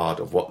so hard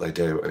of what they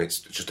do, and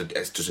it's just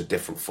a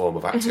different form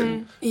of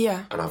acting.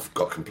 Yeah, and I've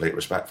got complete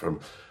respect for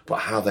them. But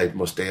how they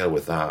must deal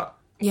with that,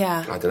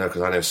 yeah, I don't know,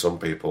 because I know some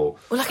people.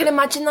 Well, I can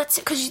imagine that's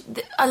because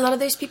a lot of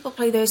those people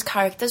play those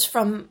characters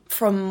from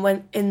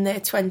when in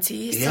their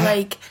 20s to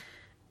like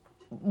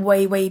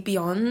way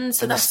beyond.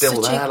 So and that's they're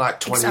still there, like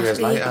 20 years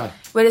later.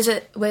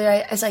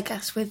 Whereas I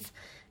guess with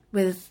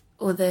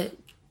other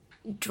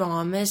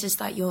dramas is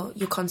that you're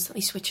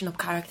constantly switching up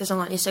characters,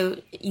 aren't you?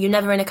 So you're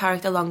never in a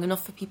character long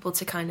enough for people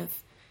to kind of.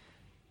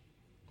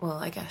 Well,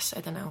 I guess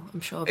I don't know.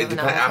 I'm sure. It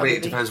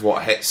depends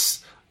what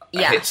hits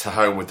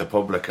home with the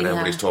public, and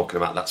everybody's talking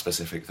about that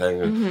specific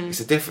thing. And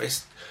it's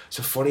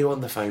a funny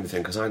one, the fame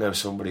thing, because I know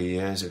somebody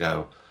years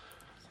ago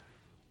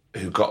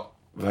who got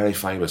very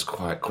famous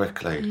quite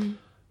quickly,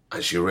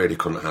 and she really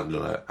couldn't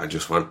handle it, and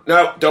just went,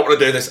 "No, don't want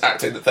to do this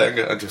acting thing,"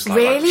 and just like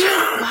really,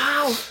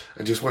 wow,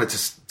 and just wanted to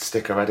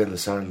stick her head in the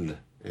sand.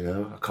 You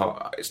know, I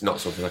can't. It's not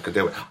something I could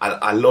do.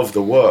 I love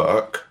the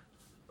work,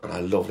 and I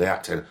love the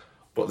acting,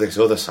 but this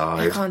other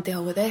side, I can't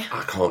deal with it.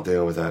 I can't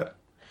deal with it.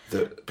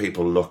 The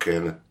people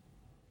looking.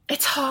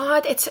 It's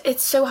hard.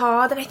 It's so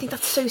hard, and I think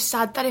that's so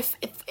sad that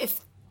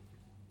if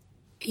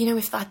you know,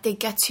 if that did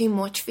get too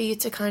much for you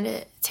to kind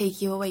of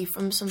take you away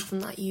from something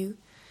that you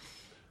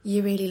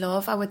really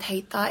love, I would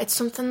hate that. It's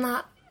something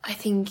that I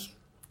think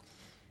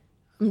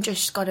I'm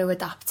just got to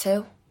adapt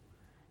to,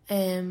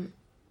 and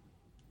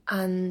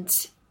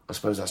I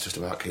suppose that's just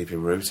about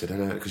keeping rooted,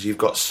 isn't it? Because you've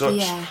got such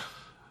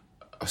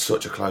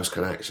a close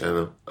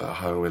connection at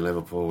home in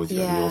Liverpool with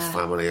you, and your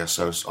family are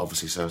so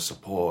obviously so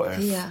supportive,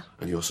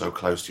 and you're so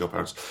close to your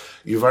parents.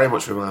 You very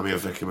much remind me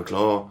of Vicky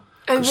McClure.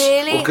 Oh,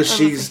 really? Because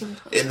she's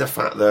in the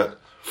fact that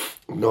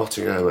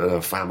Nottingham and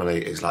her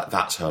family is like,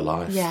 that's her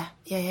life. Yeah.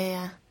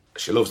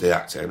 She loves the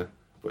acting,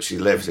 but she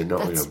lives in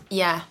Nottingham.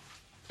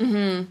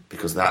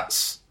 Because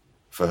that's,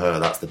 for her,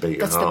 that's the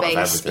beating heart of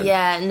everything.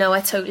 Yeah, no,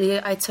 I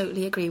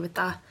totally agree with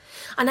that.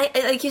 And I,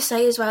 like you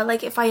say as well,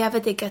 like if I ever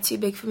did get too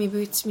big for me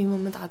boots, my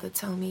mum and dad would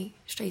tell me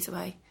straight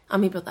away,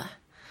 and my brother.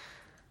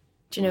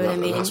 Do you know what I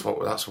mean?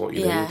 That's what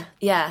you need.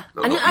 Yeah.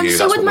 And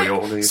so would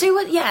my. So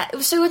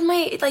would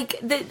my I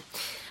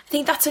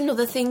think that's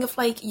another thing of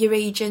like your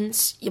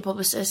agents, your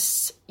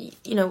publicists,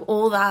 you know,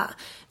 all that.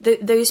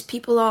 Those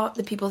people are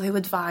the people who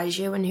advise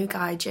you and who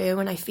guide you,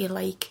 and I feel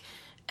like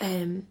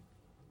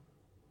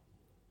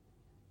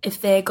if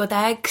they're good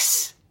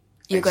eggs,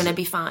 you're going to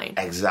be fine.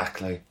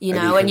 Exactly. You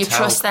know, and you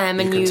trust them,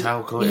 and you can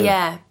tell, can't you?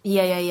 Yeah.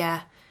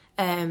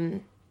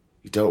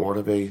 You don't want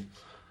to be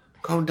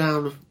come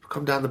down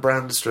the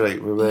Brand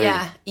Street with me.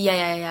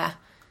 Yeah.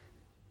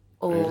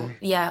 Or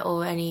really?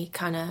 Or any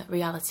kind of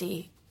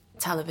reality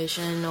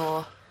television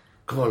or.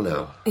 Come on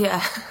now.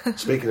 Yeah.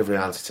 Speaking of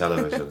reality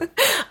television,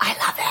 I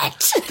love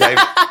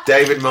it.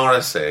 David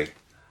Morrissey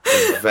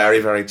is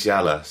very, very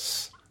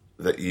jealous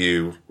that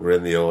you were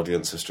in the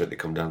audience of Strictly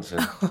Come Dancing.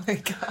 Oh my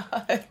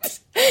god!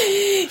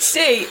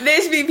 See,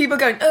 there's been people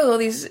going, "Oh, all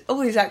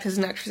these actors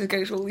and actresses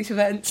go to all these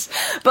events,"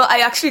 but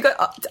I actually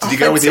got. Did you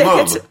go with your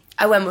mum?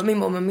 I went with my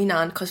mum and my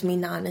nan because my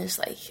nan is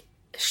like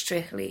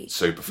strictly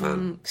super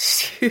fan.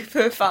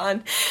 Super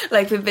fan.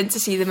 Like we've been to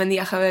see them in the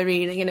Echo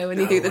Arena, you know, when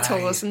they do the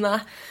tours and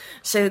that.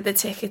 So the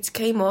tickets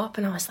came up,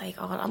 and I was like,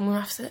 "Oh, I'm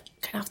gonna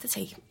have to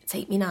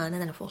take me nan,"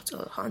 and then I thought,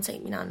 "Oh, I can't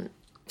take me nan.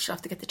 She'll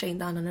have to get the train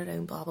down on her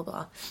own, blah, blah,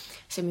 blah."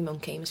 So my mum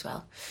came as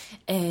well.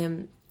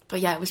 But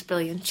yeah, it was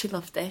brilliant. She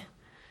loved it.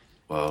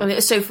 Wow. And it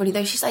was so funny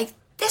though. She's like,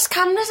 "This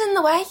camera's in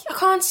the way. I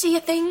can't see a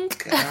thing."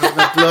 Get out of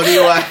the bloody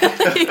way.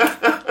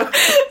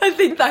 I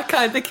think that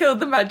kind of killed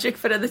the magic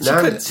for her. That she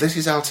couldn't. This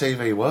is how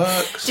TV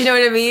works. Do you know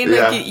what I mean?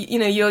 Yeah. Like, you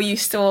know, you're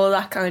used to all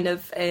that kind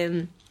of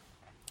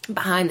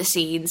behind the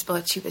scenes,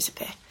 but she was a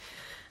bit...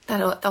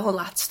 all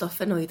that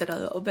stuff annoyed her a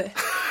little bit.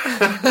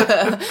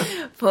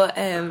 But...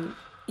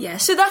 yeah,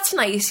 so that's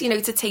nice, you know,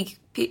 to take,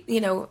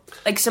 you know,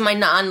 like, so my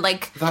nan,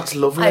 like... That's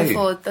lovely. I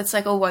thought that's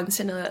like a once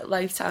in a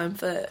lifetime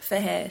for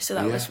her, so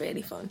that was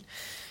really fun.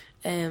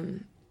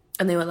 And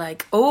they were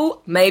like,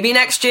 "Oh, maybe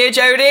next year,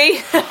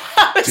 Jodie."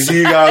 Did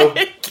you go,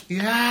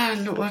 "Yeah,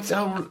 no, I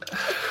don't..."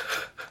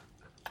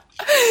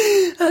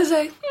 I was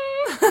like,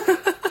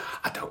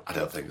 I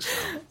don't think so.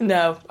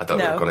 No. I don't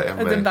think I've got it in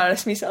me. I'd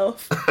embarrass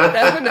myself.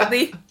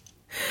 Definitely.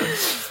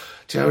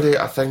 Jodie,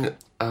 I think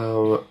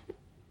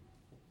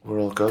we're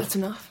all good. That's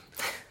enough.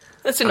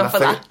 That's enough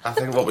of that. I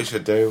think what we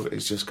should do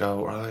is just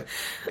go, right,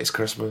 it's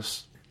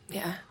Christmas.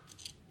 Yeah.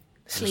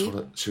 Sleep.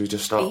 Should we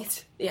just stop?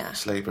 Eat. Yeah.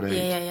 Sleep and eat.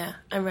 Yeah.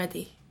 I'm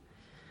ready.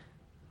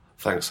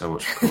 Thanks so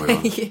much for coming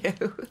on. Thank you.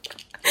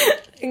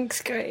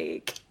 Thanks,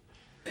 Craig.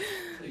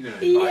 You're going to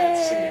be invited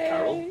to sing a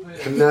carol?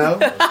 No.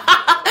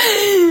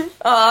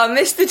 Oh, I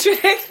missed the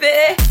trick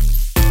there.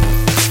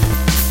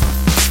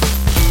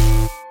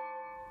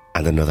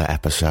 And another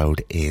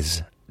episode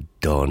is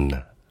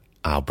done.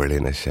 How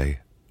brilliant is she?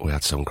 We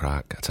had some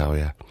crack, I tell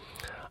you.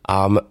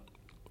 And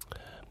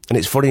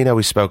it's funny, you know,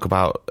 we spoke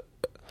about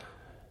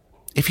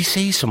if you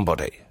see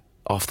somebody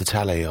off the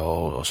telly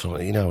or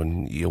something, you know,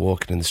 and you're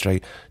walking in the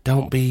street,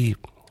 don't be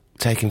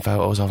taking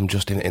photos of them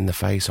just in the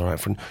face or out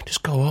front.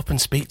 Just go up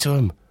and speak to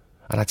them.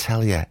 And I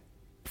tell you,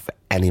 for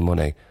any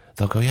money,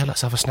 they'll go, yeah,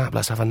 let's have a snap,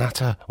 let's have a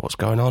natter. What's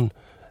going on?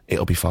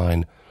 It'll be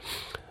fine.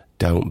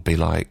 Don't be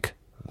like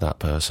that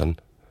person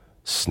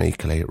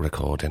sneakily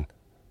recording.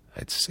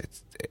 It's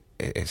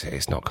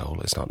not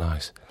cool. It's not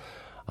nice.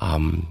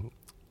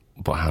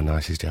 But how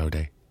nice is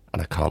Jodie?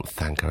 And I can't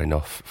thank her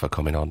enough for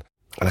coming on.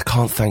 And I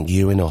can't thank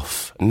you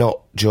enough,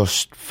 not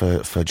just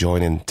for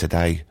joining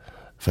today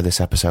for this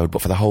episode,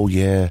 but for the whole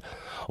year.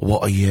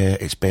 What a year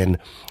it's been.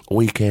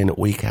 Week in,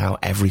 week out,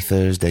 every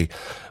Thursday,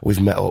 we've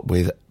met up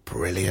with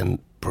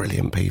brilliant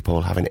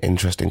people having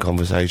interesting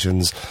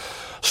conversations.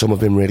 Some have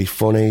been really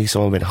funny,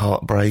 some have been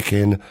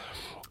heartbreaking.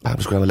 I'm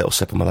just going to have a little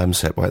sip of my lemon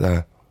sip right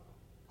there.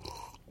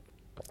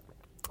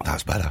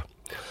 That's better.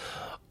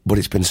 But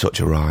it's been such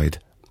a ride.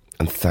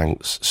 And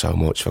thanks so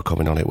much for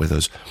coming on it with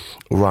us.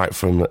 Right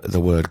from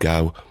the word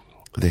go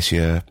this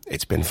year,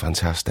 it's been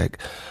fantastic.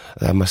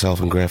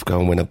 Myself and Griff go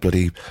and win a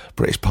bloody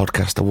British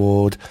Podcast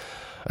Award.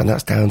 And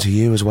that's down to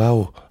you as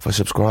well for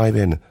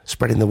subscribing,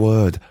 spreading the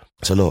word.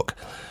 So look,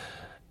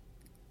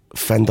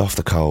 fend off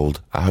the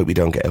cold. I hope you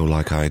don't get ill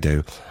like I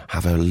do.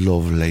 Have a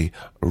lovely,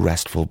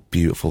 restful,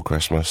 beautiful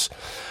Christmas.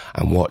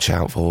 And watch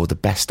out for the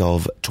best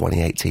of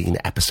 2018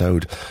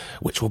 episode,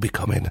 which will be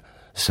coming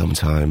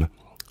sometime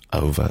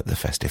over the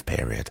festive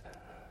period.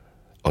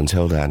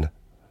 Until then,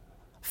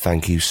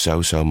 thank you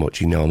so much.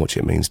 You know how much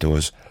it means to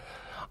us.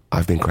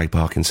 I've been Craig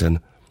Parkinson.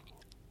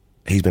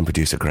 He's been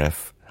producer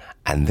Griff.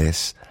 And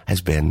this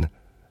has been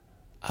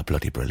a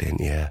bloody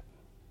brilliant year.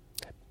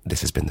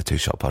 This has been the Two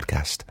Shot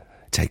Podcast.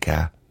 Take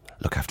care.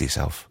 Look after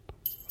yourself.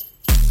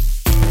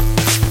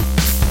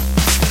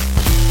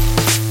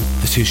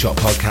 The Two Shot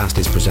Podcast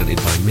is presented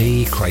by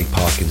me, Craig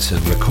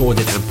Parkinson,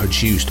 recorded and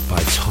produced by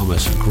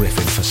Thomas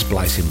Griffin for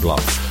Splicing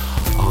Block.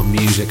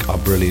 Our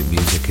brilliant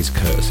music is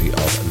courtesy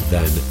of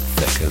Then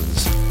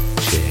Thickens.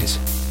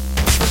 Cheers.